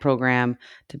implementing that program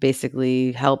to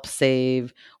basically help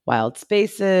save wild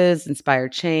spaces, inspire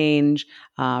change,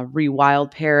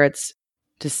 rewild parrots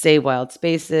to save wild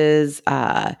spaces,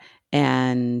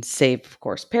 and save, of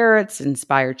course, parrots,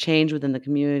 inspire change within the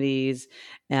communities,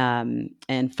 and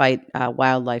fight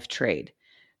wildlife trade.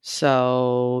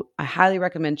 So I highly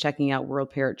recommend checking out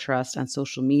World Parrot Trust on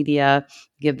social media.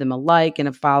 Give them a like and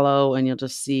a follow, and you'll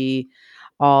just see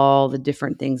all the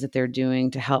different things that they're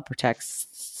doing to help protect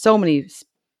so many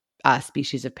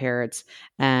species of parrots.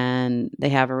 And they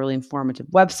have a really informative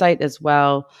website as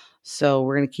well. So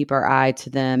we're going to keep our eye to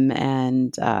them,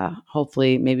 and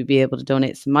hopefully maybe be able to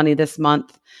donate some money this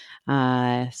month.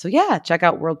 So yeah, check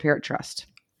out World Parrot Trust.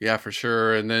 Yeah, for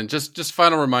sure. And then just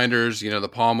final reminders, the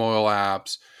palm oil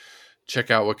apps.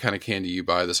 Check out what kind of candy you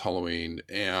buy this Halloween.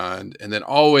 And then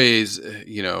always,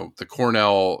 the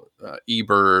Cornell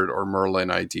eBird or Merlin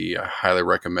ID, I highly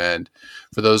recommend.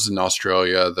 For those in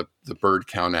Australia, the Bird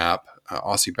Count app,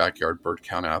 Aussie Backyard Bird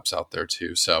Count app's out there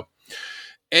too. So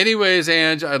anyways,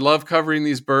 Ange, I love covering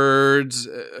these birds.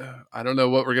 I don't know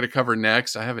what we're going to cover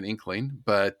next. I have an inkling,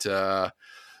 but,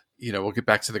 we'll get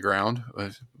back to the ground.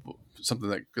 something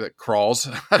that crawls.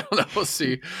 I don't know. We'll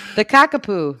see. The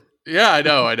cockapoo. Yeah, I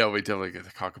know. We definitely get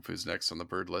the cockapoos next on the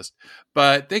bird list.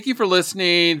 But thank you for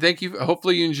listening. Thank you.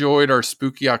 Hopefully you enjoyed our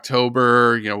spooky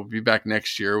October. We'll be back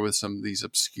next year with some of these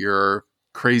obscure,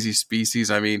 crazy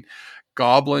species. I mean,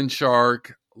 goblin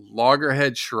shark,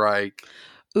 loggerhead shrike.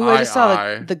 Ooh, I just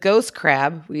saw the ghost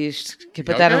crab. We could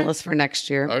put that on the list for next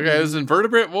year. Okay, this is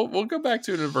invertebrate. We'll go back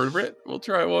to an invertebrate. We'll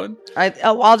try one.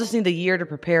 I'll just need the year to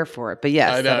prepare for it. But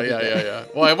yes, I know. Yeah.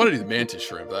 Well, I want to do the mantis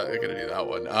shrimp. I got to do that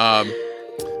one.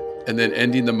 And then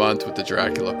ending the month with the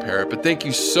Dracula parrot. But thank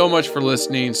you so much for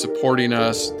listening, supporting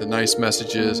us, the nice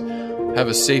messages. Have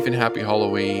a safe and happy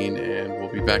Halloween, and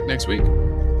we'll be back next week.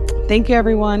 Thank you,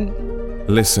 everyone.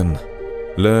 Listen,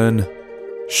 learn,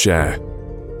 share.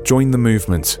 Join the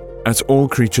movement at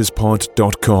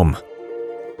allcreaturespod.com.